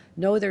people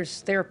know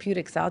there's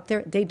therapeutics out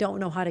there. They don't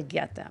know how to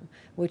get them,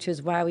 which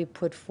is why we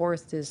put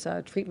forth this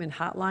treatment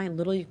hotline.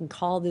 Literally, you can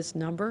call this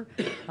number,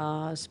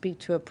 speak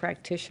to a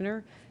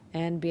practitioner,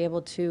 and be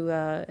able to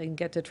and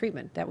get to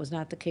treatment. That was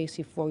not the case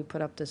before we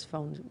put up this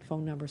phone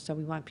number. So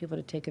we want people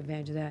to take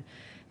advantage of that.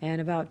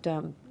 And about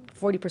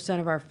 40%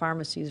 of our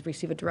pharmacies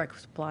receive a direct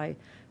supply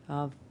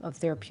of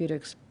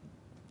therapeutics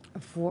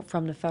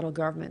from the federal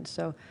government.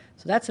 So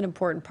that's an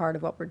important part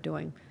of what we're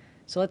doing.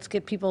 So let's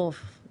get people,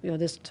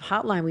 this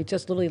hotline we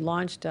just literally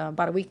launched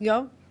about a week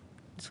ago.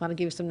 Just want to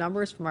give you some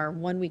numbers from our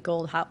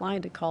 1-week-old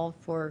hotline to call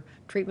for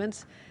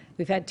treatments.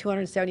 We've had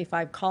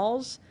 275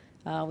 calls.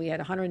 We had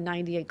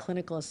 198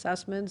 clinical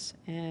assessments,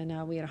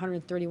 and we had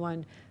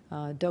 131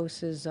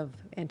 doses of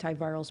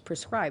antivirals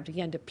prescribed,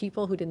 again, to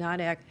people who did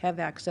not have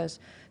access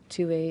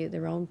to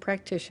their own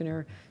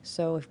practitioner.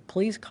 So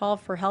please call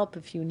for help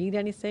if you need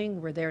anything.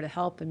 We're there to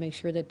help and make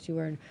sure that you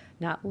are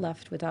not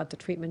left without the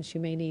treatments you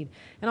may need.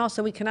 And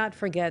also, we cannot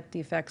forget the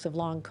effects of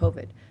long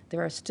COVID.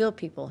 There are still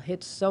people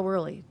hit so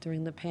early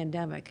during the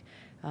pandemic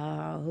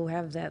who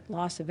have that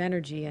loss of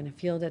energy and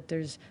feel that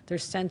their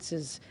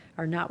senses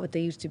are not what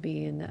they used to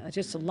be. And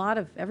just a lot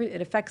of,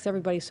 it affects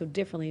everybody so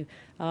differently.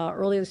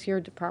 Earlier this year,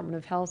 Department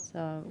of Health,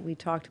 we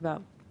talked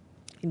about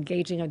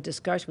engaging a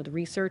discussion with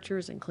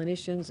researchers and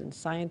clinicians and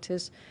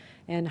scientists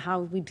and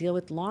how we deal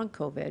with long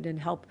COVID and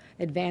help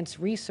advance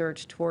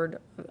research toward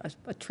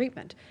a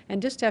treatment.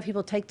 And just to have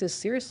people take this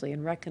seriously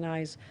and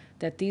recognize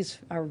that these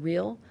are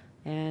real.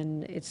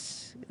 And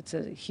it's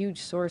a huge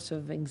source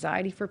of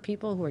anxiety for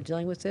people who are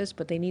dealing with this,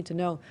 but they need to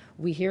know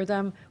we hear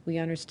them, we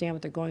understand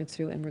what they're going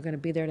through, and we're going to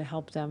be there to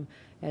help them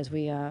as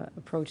we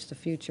approach the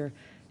future.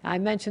 I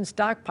mentioned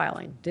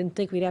stockpiling. Didn't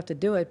think we'd have to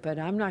do it, but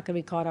I'm not going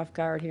to be caught off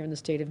guard here in the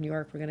state of New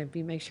York. We're going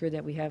to make sure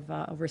that we have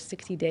over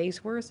 60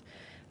 days worth.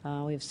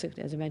 We have,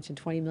 as I mentioned,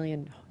 20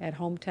 million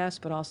at-home tests,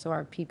 but also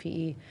our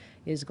PPE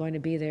is going to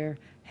be there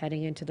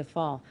heading into the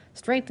fall.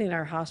 Strengthening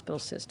our hospital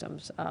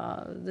systems.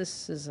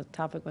 This is a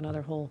topic of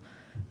another whole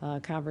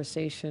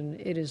conversation.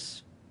 It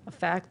is a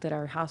fact that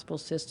our hospital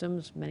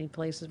systems, many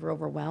places, were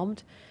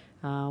overwhelmed.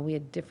 We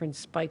had different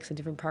spikes in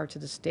different parts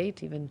of the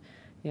state. Even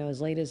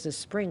as late as this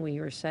spring, we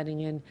were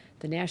setting in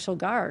the National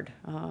Guard.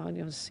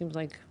 It seems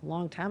like a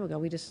long time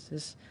ago.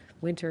 This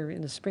winter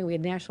in the spring, we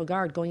had National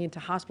Guard going into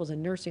hospitals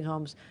and nursing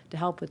homes to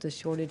help with the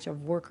shortage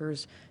of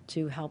workers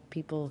to help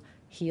people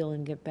heal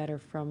and get better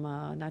from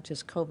not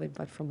just COVID,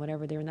 but from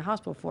whatever they're in the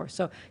hospital for.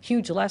 So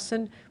huge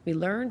lesson we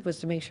learned was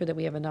to make sure that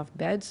we have enough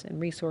beds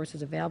and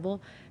resources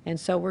available. And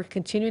so we're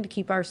continuing to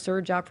keep our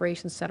surge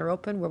operations center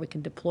open where we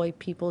can deploy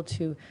people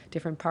to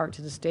different parts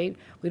of the state.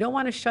 We don't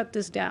want to shut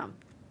this down.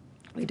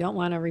 We don't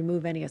want to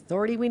remove any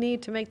authority we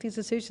need to make these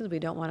decisions. We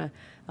don't want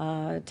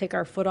to take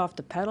our foot off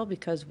the pedal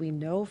because we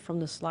know from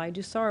the slide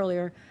you saw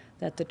earlier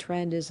that the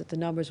trend is that the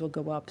numbers will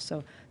go up.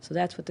 So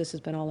that's what this has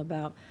been all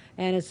about.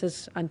 And it's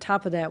just, on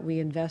top of that,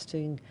 we're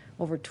investing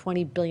over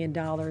 $20 billion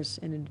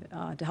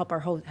to help our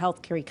whole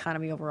healthcare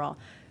economy overall.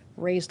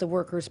 Raise the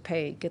workers'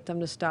 pay, get them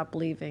to stop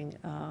leaving,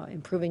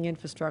 improving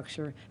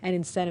infrastructure, and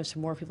incentives for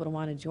more people to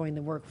want to join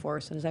the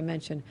workforce. And as I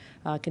mentioned,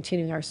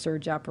 continuing our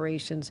surge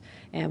operations.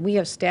 And we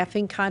have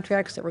staffing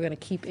contracts that we're going to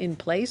keep in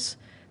place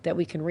that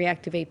we can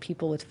reactivate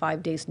people with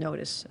 5 days'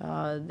 notice.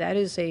 That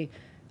is a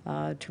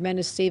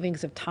tremendous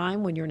savings of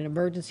time when you're in an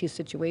emergency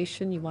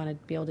situation you want to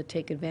be able to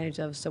take advantage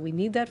of. So we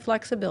need that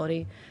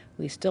flexibility.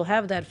 We still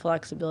have that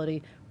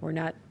flexibility. We're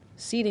not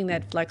ceding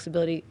that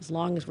flexibility as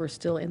long as we're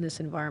still in this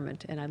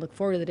environment. And I look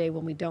forward to the day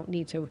when we don't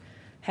need to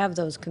have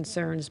those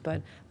concerns,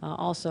 but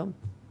also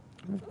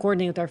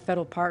coordinating with our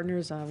federal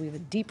partners. We have a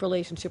deep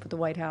relationship with the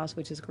White House,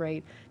 which is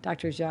great.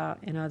 Dr. Jha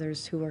and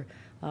others who are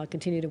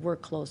continue to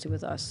work closely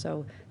with us.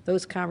 So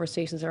those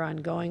conversations are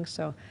ongoing.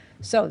 So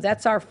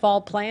that's our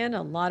fall plan.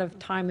 A lot of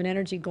time and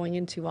energy going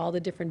into all the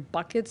different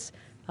buckets.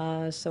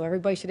 So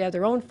everybody should have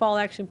their own fall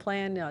action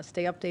plan.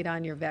 Stay updated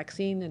on your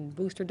vaccine and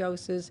booster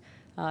doses.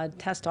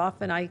 Test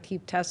often. I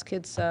keep test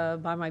kits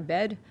by my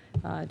bed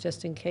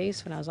just in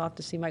case. When I was off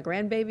to see my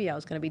grandbaby, I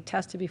was going to be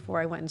tested before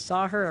I went and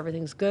saw her.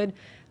 Everything's good.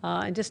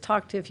 And just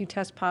talk to, if you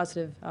test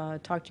positive,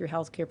 talk to your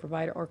healthcare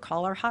provider or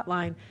call our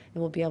hotline, and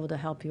we'll be able to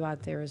help you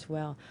out there as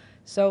well.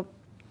 So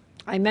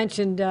I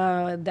mentioned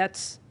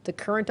that's the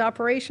current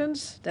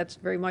operations. That's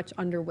very much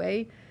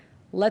underway.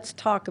 Let's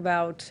talk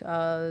about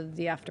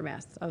the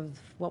aftermath of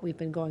what we've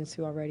been going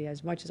through already.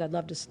 As much as I'd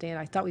love to stand,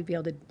 I thought we'd be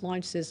able to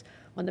launch this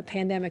when the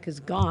pandemic is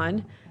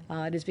gone.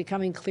 It is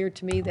becoming clear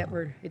to me that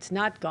it's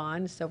not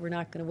gone, so we're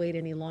not going to wait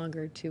any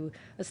longer to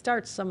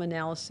start some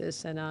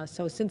analysis. And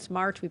so since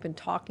March, we've been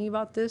talking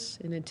about this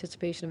in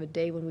anticipation of a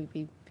day when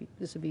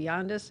this will be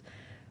beyond us.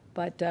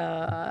 But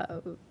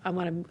I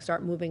want to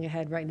start moving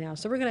ahead right now.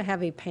 So we're going to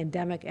have a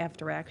pandemic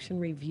after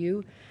action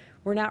review.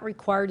 We're not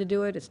required to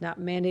do it. It's not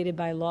mandated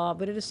by law,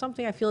 but it is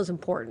something I feel is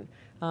important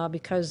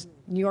because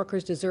New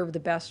Yorkers deserve the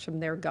best from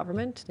their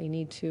government. They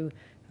need to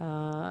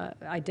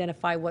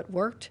identify what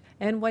worked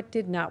and what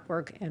did not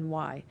work and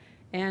why.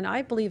 And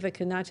I believe it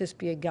can not just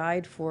be a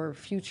guide for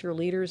future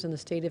leaders in the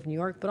state of New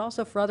York, but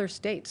also for other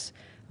states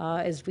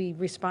as we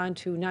respond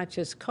to not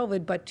just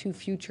COVID, but to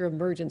future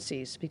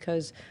emergencies,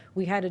 because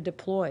we had to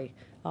deploy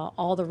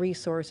all the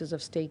resources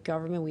of state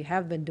government. We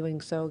have been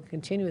doing so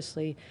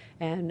continuously.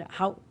 And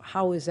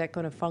how is that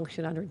going to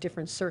function under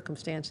different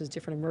circumstances,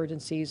 different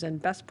emergencies,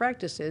 and best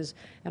practices,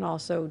 and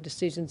also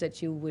decisions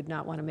that you would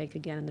not want to make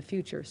again in the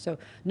future. So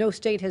no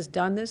state has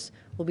done this.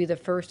 We'll be the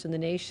first in the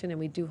nation, and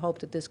we do hope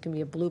that this can be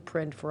a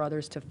blueprint for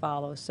others to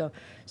follow.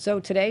 So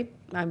today,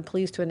 I'm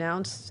pleased to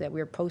announce that we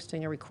are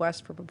posting a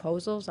request for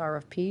proposals,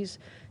 RFPs,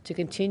 to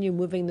continue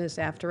moving this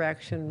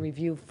after-action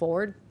review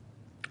forward,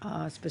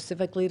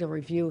 specifically to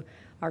review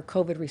our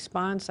COVID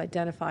response,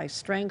 identify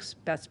strengths,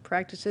 best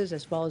practices,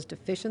 as well as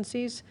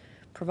deficiencies,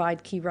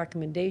 provide key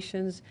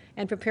recommendations,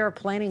 and prepare a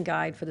planning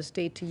guide for the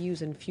state to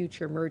use in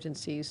future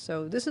emergencies.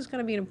 So this is going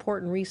to be an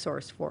important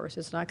resource for us.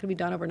 It's not going to be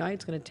done overnight.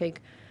 It's going to take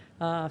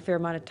a fair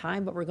amount of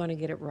time, but we're going to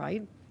get it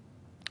right.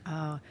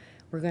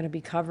 We're going to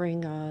be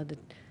covering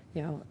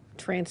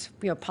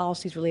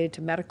policies related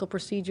to medical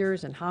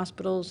procedures and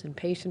hospitals and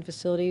patient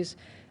facilities,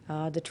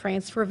 the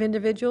transfer of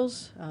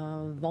individuals,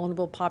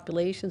 vulnerable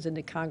populations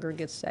into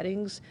congregate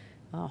settings,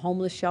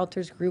 homeless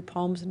shelters, group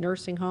homes,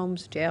 nursing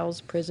homes, jails,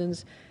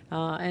 prisons,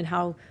 and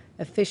how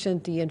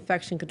efficient the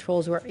infection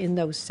controls were in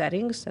those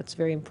settings. That's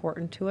very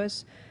important to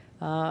us,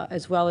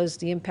 as well as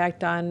the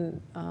impact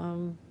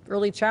on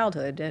early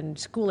childhood and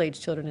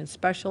school-age children and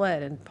special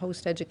ed and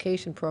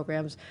post-education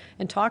programs,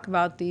 and talk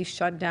about the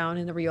shutdown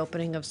and the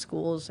reopening of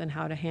schools and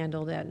how to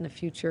handle that in the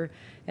future,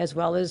 as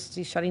well as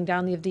the shutting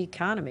down of the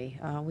economy.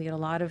 We had a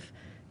lot of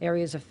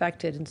areas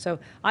affected. And so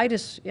I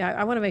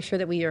want to make sure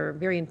that we are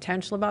very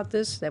intentional about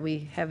this, that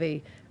we have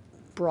a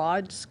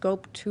broad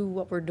scope to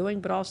what we're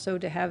doing, but also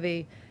to have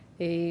a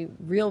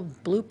real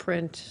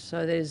blueprint so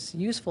that is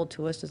useful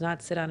to us, does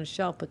not sit on a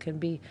shelf, but can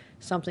be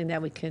something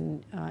that we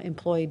can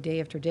employ day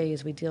after day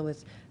as we deal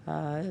with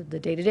the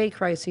day-to-day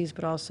crises,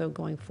 but also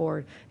going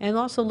forward. And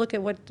also look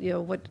at what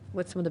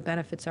some of the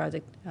benefits are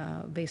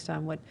that, based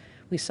on what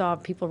we saw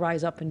people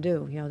rise up and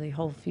do, the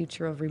whole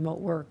future of remote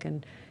work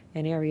and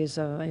areas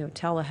of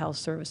telehealth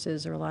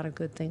services. There are a lot of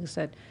good things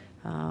that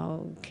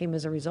came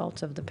as a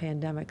result of the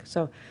pandemic.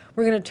 So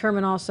we're going to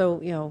determine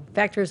also,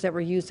 factors that were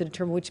used to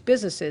determine which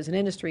businesses and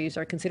industries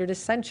are considered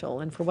essential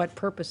and for what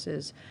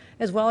purposes,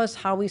 as well as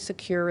how we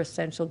secure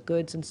essential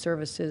goods and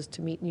services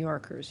to meet New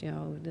Yorkers.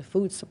 The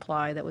food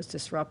supply that was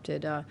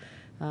disrupted, the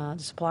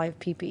supply of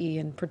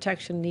PPE and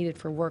protection needed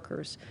for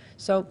workers.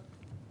 So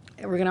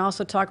we're going to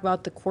also talk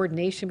about the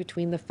coordination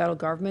between the federal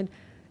government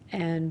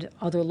and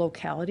other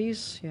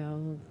localities,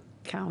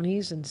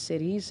 counties and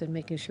cities, and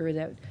making sure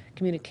that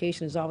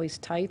communication is always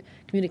tight.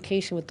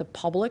 Communication with the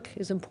public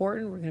is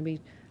important. We're going to be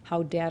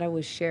how data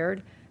was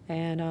shared,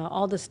 and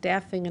all the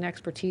staffing and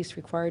expertise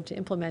required to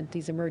implement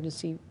these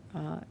emergency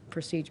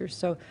procedures.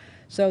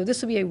 So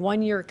this will be a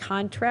one-year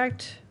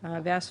contract.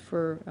 I've asked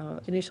for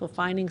initial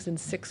findings in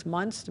 6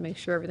 months to make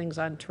sure everything's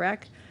on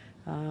track,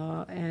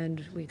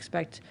 and we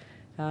expect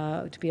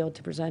to be able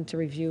to present to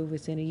review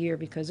within a year,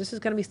 because this is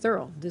going to be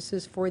thorough. This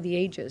is for the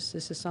ages.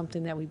 This is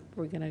something that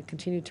we're going to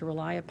continue to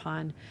rely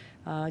upon,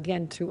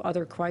 again, through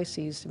other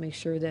crises, to make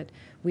sure that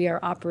we are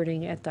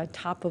operating at the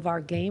top of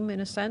our game, in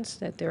a sense,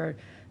 that there are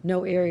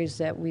no areas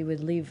that we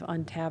would leave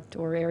untapped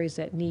or areas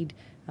that need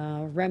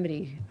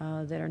remedy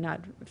that are not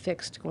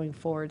fixed going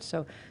forward.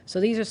 So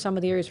these are some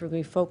of the areas we're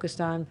going to be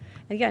focused on.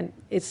 And again,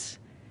 it's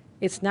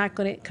not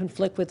going to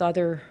conflict with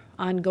other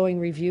ongoing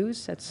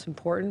reviews. That's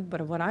important.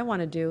 But what I want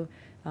to do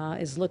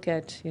is look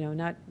at,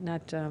 not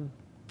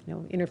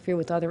interfere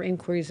with other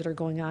inquiries that are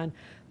going on,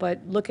 but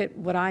look at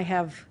what I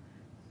have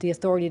the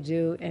authority to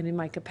do and in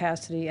my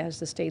capacity as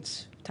the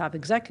state's top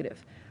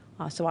executive.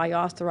 So I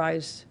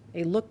authorized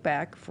a look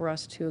back for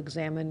us to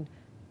examine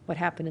what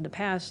happened in the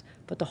past,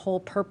 but the whole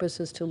purpose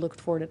is to look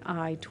toward an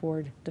eye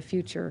toward the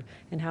future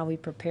and how we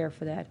prepare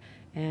for that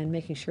and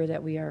making sure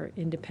that we are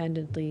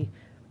independently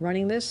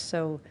running this.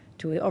 So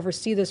to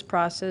oversee this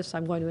process,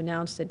 I'm going to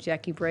announce that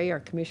Jackie Bray, our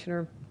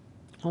Commissioner,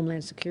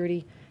 Homeland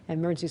Security and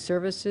Emergency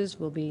Services,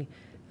 will be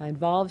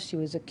involved. She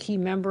was a key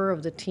member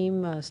of the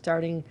team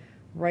starting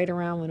right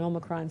around when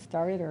Omicron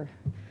started, or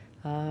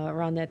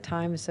around that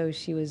time. So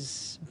she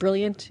was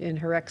brilliant in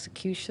her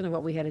execution of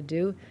what we had to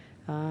do.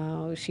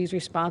 She's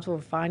responsible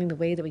for finding the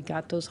way that we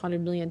got those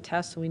 100 million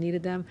tests when we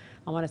needed them.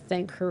 I want to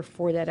thank her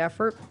for that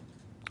effort.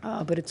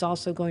 But it's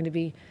also going to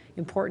be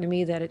important to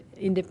me that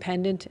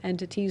independent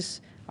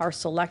entities are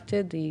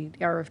selected. The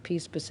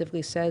RFP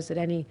specifically says that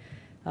any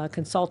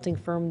consulting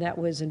firm that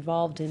was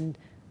involved in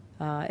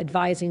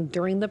advising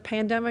during the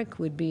pandemic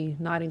would be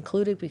not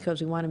included,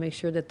 because we want to make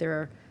sure that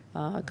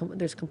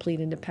there's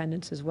complete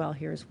independence as well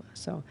here as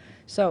well.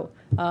 So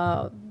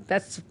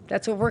that's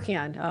what we're working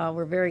on.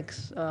 We're very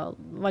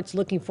much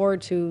looking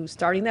forward to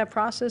starting that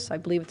process. I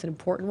believe it's an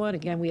important one.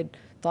 Again, we had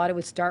thought it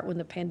would start when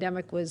the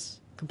pandemic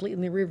was completely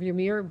in the rearview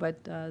mirror,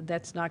 but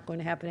that's not going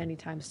to happen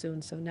anytime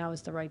soon. So now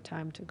is the right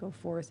time to go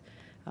forth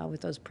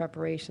with those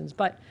preparations.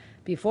 But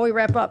before we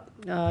wrap up,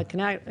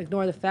 cannot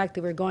ignore the fact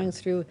that we're going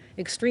through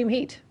extreme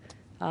heat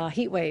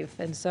wave.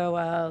 And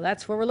so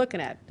that's what we're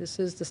looking at. This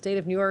is the state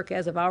of New York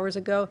as of hours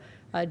ago.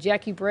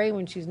 Jackie Bray,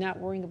 when she's not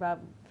worrying about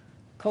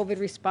COVID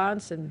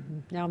response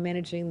and now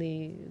managing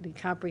the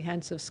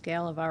comprehensive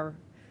scale of our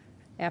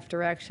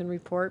after-action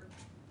report,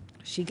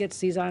 she gets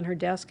these on her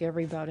desk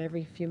about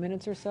every few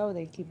minutes or so.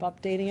 They keep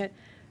updating it.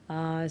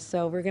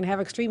 So we're going to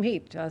have extreme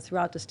heat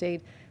throughout the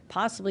state,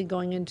 possibly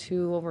going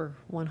into over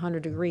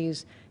 100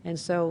 degrees. And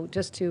so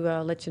just to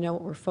let you know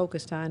what we're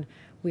focused on,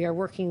 we are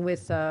working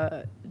with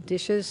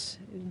DISHES,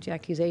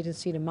 Jackie's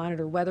agency, to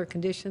monitor weather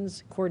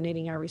conditions,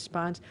 coordinating our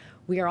response.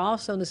 We are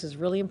also, and this is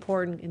really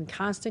important, in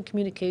constant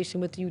communication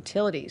with the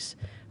utilities.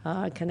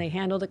 Can they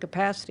handle the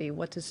capacity?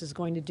 What this is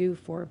going to do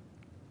for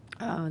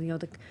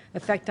the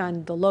effect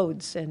on the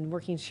loads, and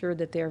working sure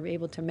that they're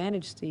able to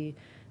manage the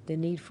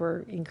need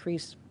for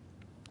increased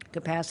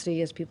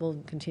capacity as people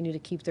continue to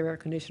keep their air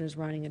conditioners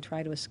running and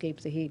try to escape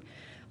the heat.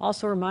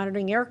 Also, we're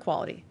monitoring air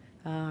quality.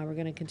 We're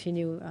going to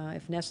continue,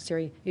 if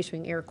necessary,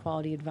 issuing air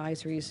quality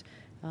advisories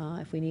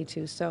if we need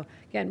to. So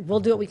again, we'll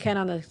do what we can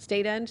on the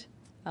state end,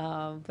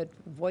 but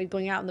avoid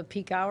going out in the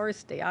peak hours.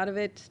 Stay out of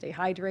it. Stay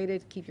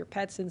hydrated. Keep your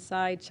pets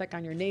inside. Check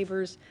on your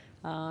neighbors.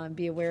 And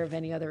be aware of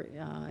any other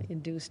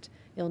induced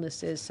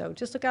illnesses. So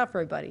just look out for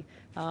everybody.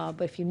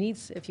 But if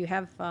you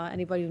have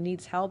anybody who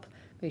needs help,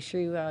 make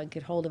sure you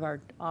get hold of our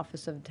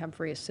Office of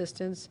Temporary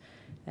Assistance,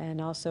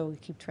 and also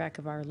keep track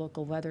of our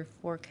local weather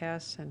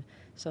forecasts. And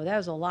so that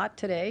was a lot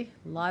today,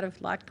 a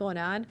lot going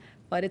on,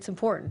 but it's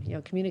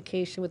important.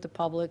 Communication with the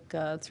public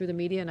through the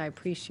media, and I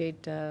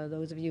appreciate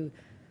those of you who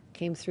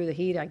came through the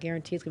heat. I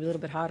guarantee it's going to be a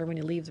little bit hotter when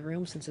you leave the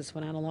room, since this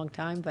went on a long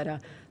time,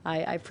 but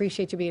I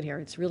appreciate you being here.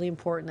 It's really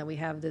important that we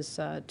have this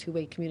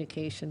two-way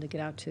communication to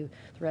get out to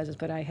the residents.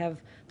 But I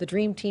have the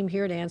DREAM team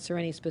here to answer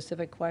any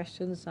specific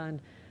questions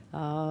on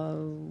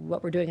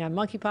what we're doing on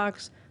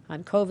monkeypox,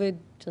 on COVID,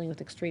 dealing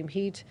with extreme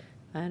heat,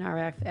 and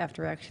our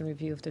after-action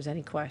review if there's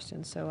any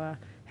questions. So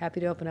happy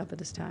to open up at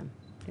this time.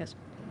 Yes.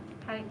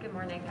 Hi, good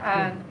morning. So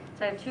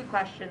I have two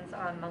questions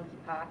on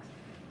monkeypox.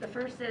 The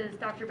first is,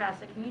 Dr.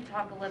 Bassett, can you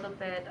talk a little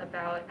bit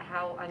about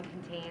how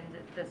uncontained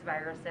this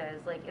virus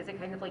is? Like, is it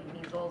kind of like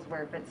measles,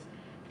 where if it's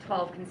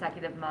 12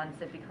 consecutive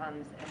months, it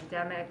becomes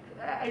endemic?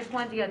 I just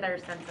wanted to get a better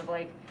sense of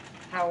like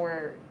how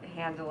we're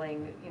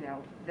handling,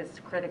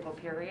 this critical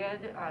period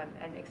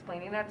and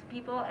explaining that to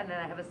people. And then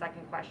I have a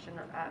second question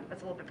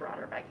that's a little bit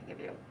broader, if I could give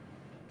you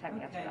time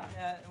to answer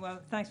that. Well,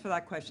 thanks for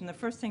that question. The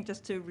first thing,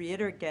 just to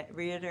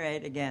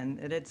reiterate again,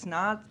 that it's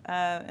not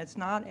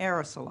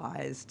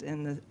aerosolized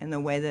in the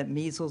way that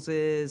measles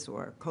is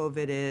or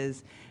COVID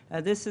is.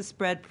 This is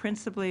spread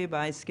principally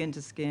by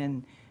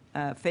skin-to-skin,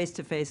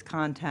 face-to-face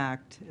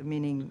contact,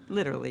 meaning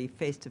literally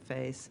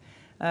face-to-face.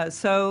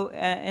 So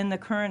in the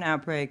current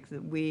outbreak,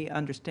 we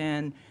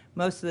understand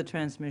most of the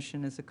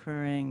transmission is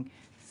occurring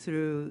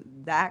through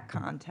that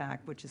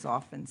contact, which is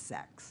often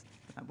sex,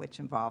 which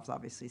involves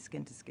obviously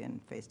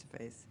skin-to-skin,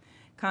 face-to-face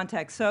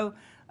contact. So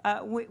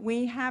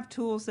we have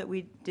tools that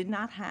we did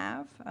not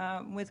have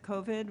with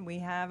COVID. We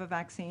have a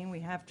vaccine,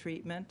 we have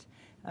treatment,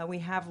 we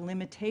have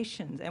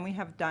limitations, and we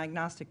have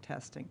diagnostic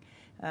testing.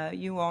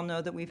 You all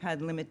know that we've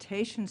had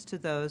limitations to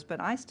those, but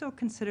I still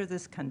consider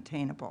this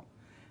containable,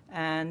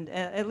 and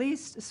at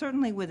least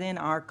certainly within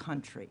our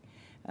country.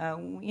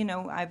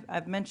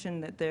 I've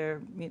mentioned that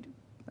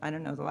I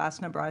don't know, the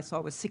last number I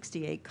saw was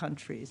 68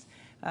 countries.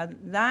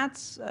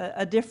 That's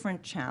a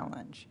different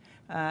challenge.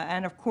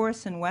 And of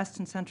course, in West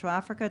and Central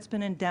Africa, it's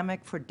been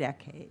endemic for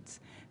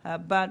decades.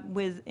 But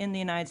in the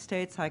United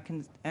States, I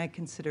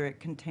consider it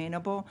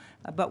containable.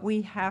 But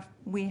we have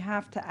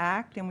to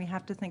act, and we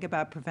have to think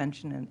about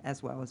prevention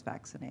as well as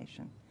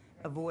vaccination,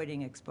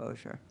 avoiding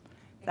exposure.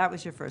 That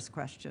was your first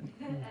question.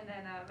 And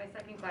then my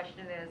second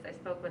question is, I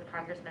spoke with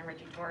Congressman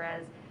Richie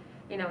Torres,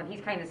 and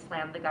he's kind of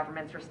slammed the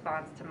government's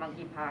response to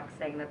monkeypox,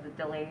 saying that the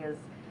delays,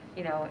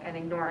 and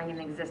ignoring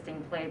an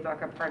existing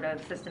playbook are part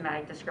of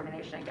systematic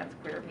discrimination against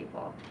queer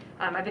people.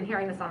 I've been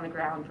hearing this on the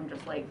ground from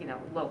just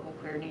local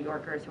queer New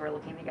Yorkers who are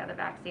looking to get a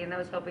vaccine. I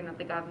was hoping that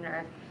the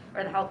governor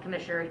or the health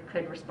commissioner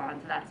could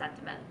respond to that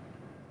sentiment.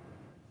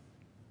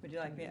 Would you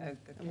like me? Okay,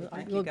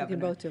 thank We'll you, begin Governor.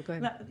 both too. Go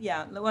ahead.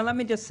 Yeah, well, let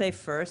me just say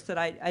first that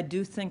I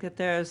do think that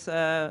there's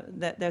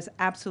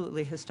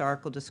absolutely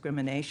historical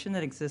discrimination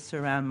that exists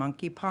around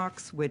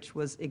monkeypox, which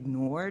was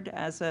ignored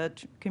as a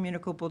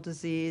communicable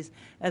disease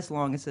as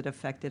long as it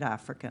affected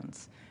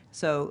Africans.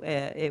 So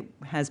it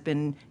has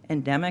been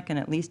endemic in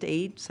at least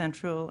 8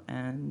 Central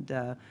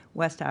and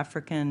West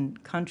African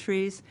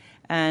countries,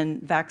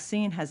 and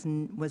vaccine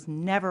was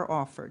never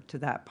offered to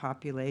that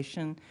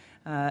population.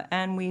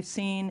 And we've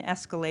seen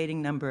escalating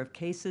number of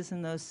cases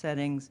in those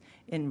settings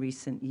in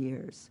recent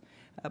years.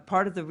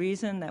 Part of the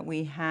reason that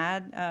we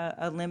had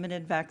a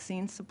limited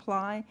vaccine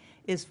supply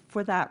is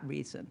for that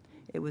reason.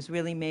 It was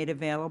really made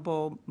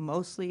available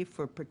mostly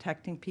for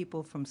protecting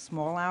people from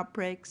small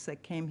outbreaks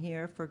that came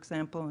here, for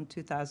example, in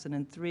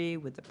 2003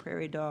 with the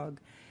prairie dog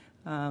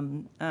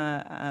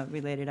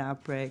related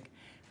outbreak.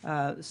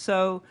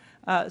 So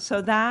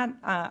that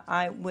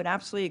I would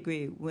absolutely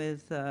agree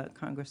with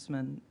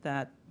Congressman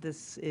that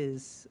this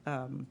is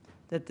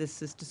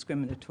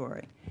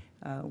discriminatory.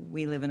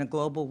 We live in a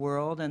global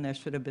world, and there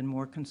should have been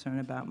more concern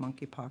about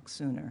monkeypox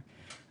sooner.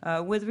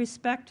 With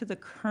respect to the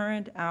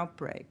current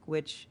outbreak,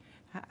 which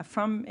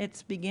from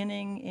its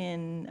beginning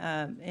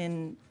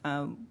in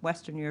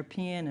Western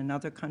European and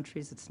other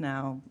countries, it's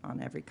now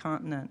on every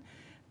continent.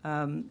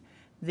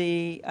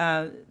 It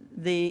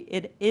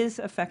is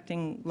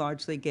affecting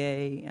largely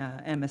gay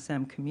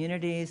MSM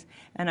communities,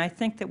 and I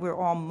think that we're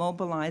all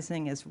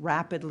mobilizing as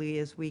rapidly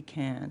as we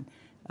can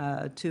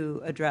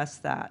to address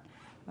that.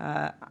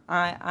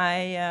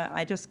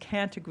 I just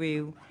can't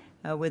agree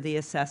with the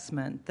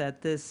assessment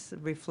that this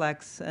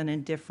reflects an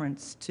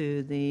indifference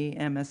to the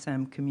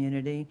MSM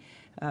community,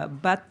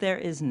 but there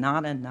is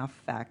not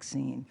enough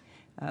vaccine.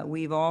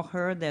 We've all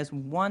heard there's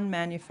one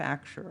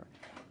manufacturer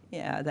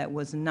that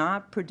was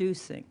not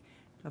producing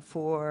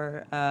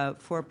for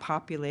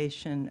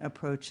population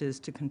approaches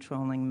to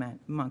controlling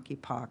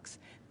monkeypox.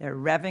 They're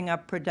revving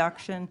up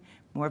production,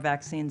 more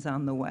vaccines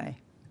on the way.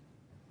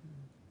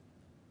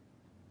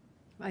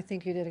 I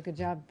think you did a good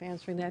job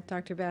answering that,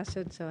 Dr.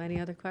 Bassett. So any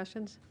other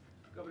questions?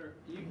 Governor,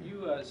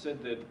 you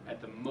said that at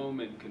the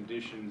moment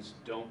conditions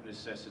don't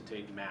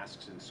necessitate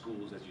masks in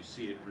schools as you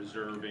see it,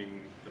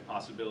 reserving the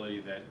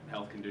possibility that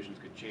health conditions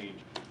could change.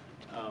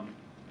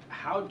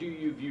 How do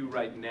you view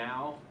right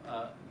now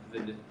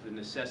the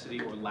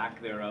necessity or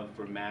lack thereof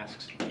for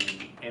masks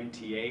in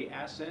MTA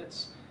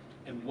assets,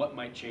 and what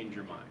might change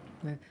your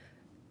mind?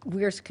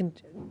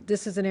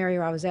 This is an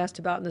area I was asked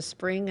about in the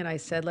spring, and I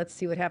said, let's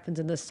see what happens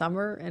in the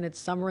summer, and it's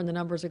summer and the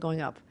numbers are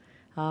going up.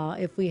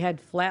 If we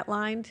had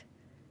flatlined,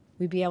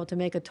 we'd be able to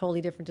make a totally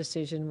different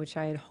decision, which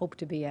I had hoped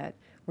to be at.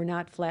 We're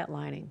not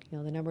flatlining.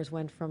 The numbers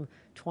went from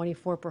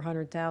 24 per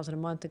 100,000 a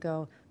month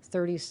ago,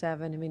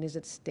 37. I mean, does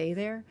it stay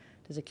there?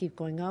 Does it keep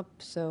going up?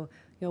 So,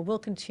 we'll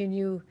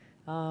continue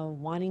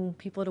wanting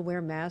people to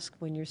wear masks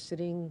when you're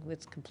sitting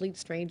with complete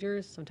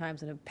strangers,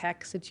 sometimes in a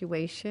packed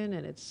situation,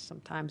 and it's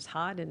sometimes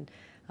hot, and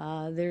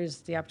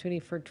there's the opportunity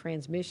for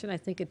transmission. I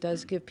think it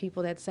does give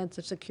people that sense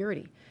of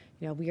security.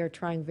 We are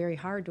trying very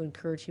hard to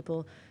encourage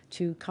people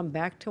to come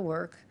back to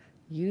work,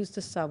 use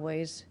the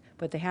subways,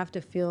 but they have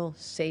to feel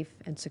safe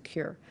and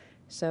secure.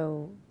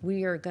 So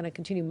we are going to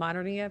continue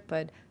monitoring it,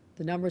 but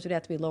the numbers would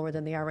have to be lower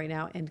than they are right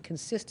now and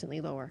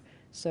consistently lower.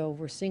 So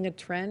we're seeing a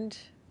trend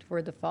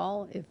toward the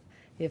fall.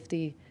 If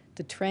the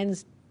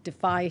trends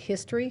defy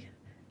history,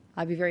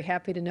 I'd be very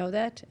happy to know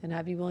that, and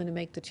I'd be willing to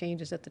make the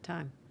changes at the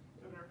time.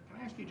 Governor,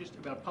 can I ask you just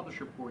about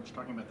published reports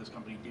talking about this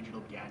company,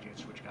 Digital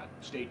Gadgets, which got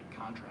state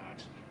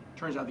contracts?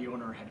 Turns out the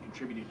owner had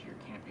contributed to your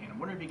campaign. I'm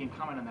wondering if you can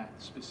comment on that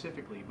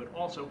specifically, but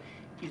also,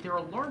 is there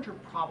a larger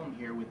problem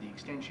here with the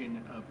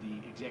extension of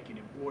the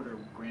executive order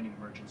granting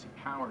emergency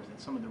powers,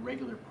 that some of the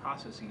regular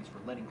processes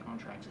for letting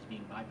contracts is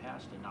being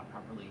bypassed and not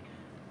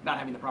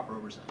having the proper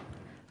oversight?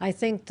 I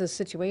think the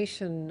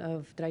situation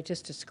that I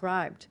just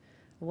described,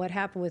 what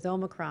happened with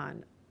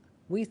Omicron,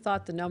 we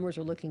thought the numbers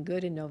were looking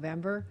good in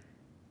November.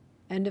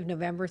 End of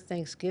November,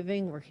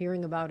 Thanksgiving, we're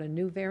hearing about a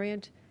new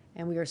variant,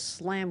 and we are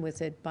slammed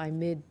with it by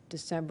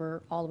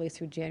mid-December all the way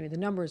through January. The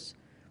numbers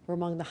were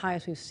among the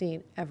highest we've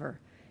seen ever.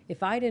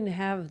 If I didn't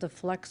have the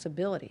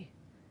flexibility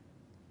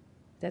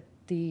that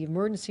the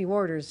emergency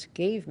orders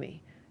gave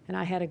me, and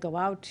I had to go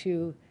out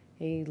to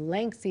a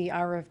lengthy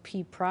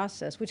RFP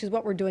process, which is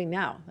what we're doing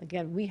now.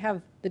 Again,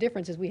 the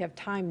difference is we have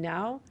time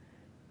now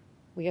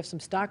We have some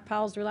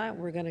stockpiles to rely on.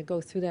 We're going to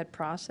go through that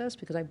process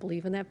because I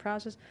believe in that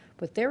process.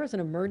 But there is an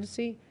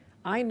emergency.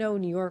 I know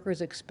New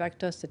Yorkers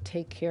expect us to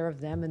take care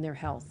of them and their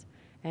health.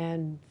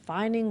 And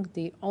finding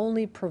the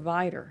only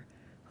provider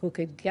who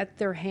could get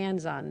their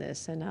hands on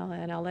this, and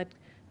I'll let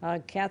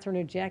Catherine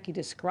or Jackie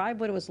describe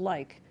what it was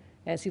like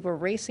as people were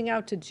racing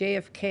out to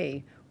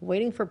JFK,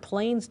 waiting for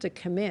planes to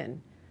come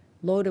in,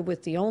 loaded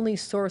with the only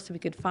source that we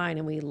could find,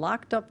 and we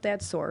locked up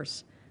that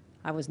source.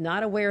 I was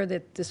not aware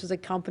that this was a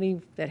company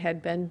that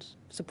had been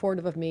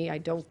supportive of me. I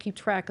don't keep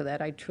track of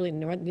that. I truly,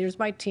 here's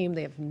my team,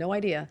 they have no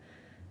idea.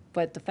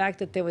 But the fact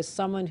that there was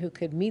someone who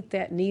could meet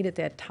that need at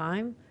that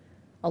time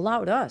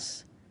allowed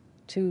us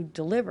to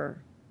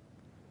deliver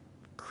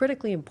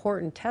critically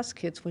important test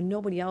kits when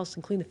nobody else,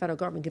 including the federal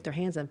government, get their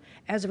hands on them.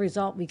 As a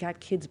result, we got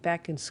kids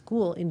back in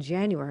school in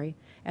January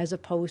as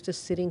opposed to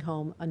sitting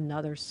home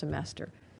another semester.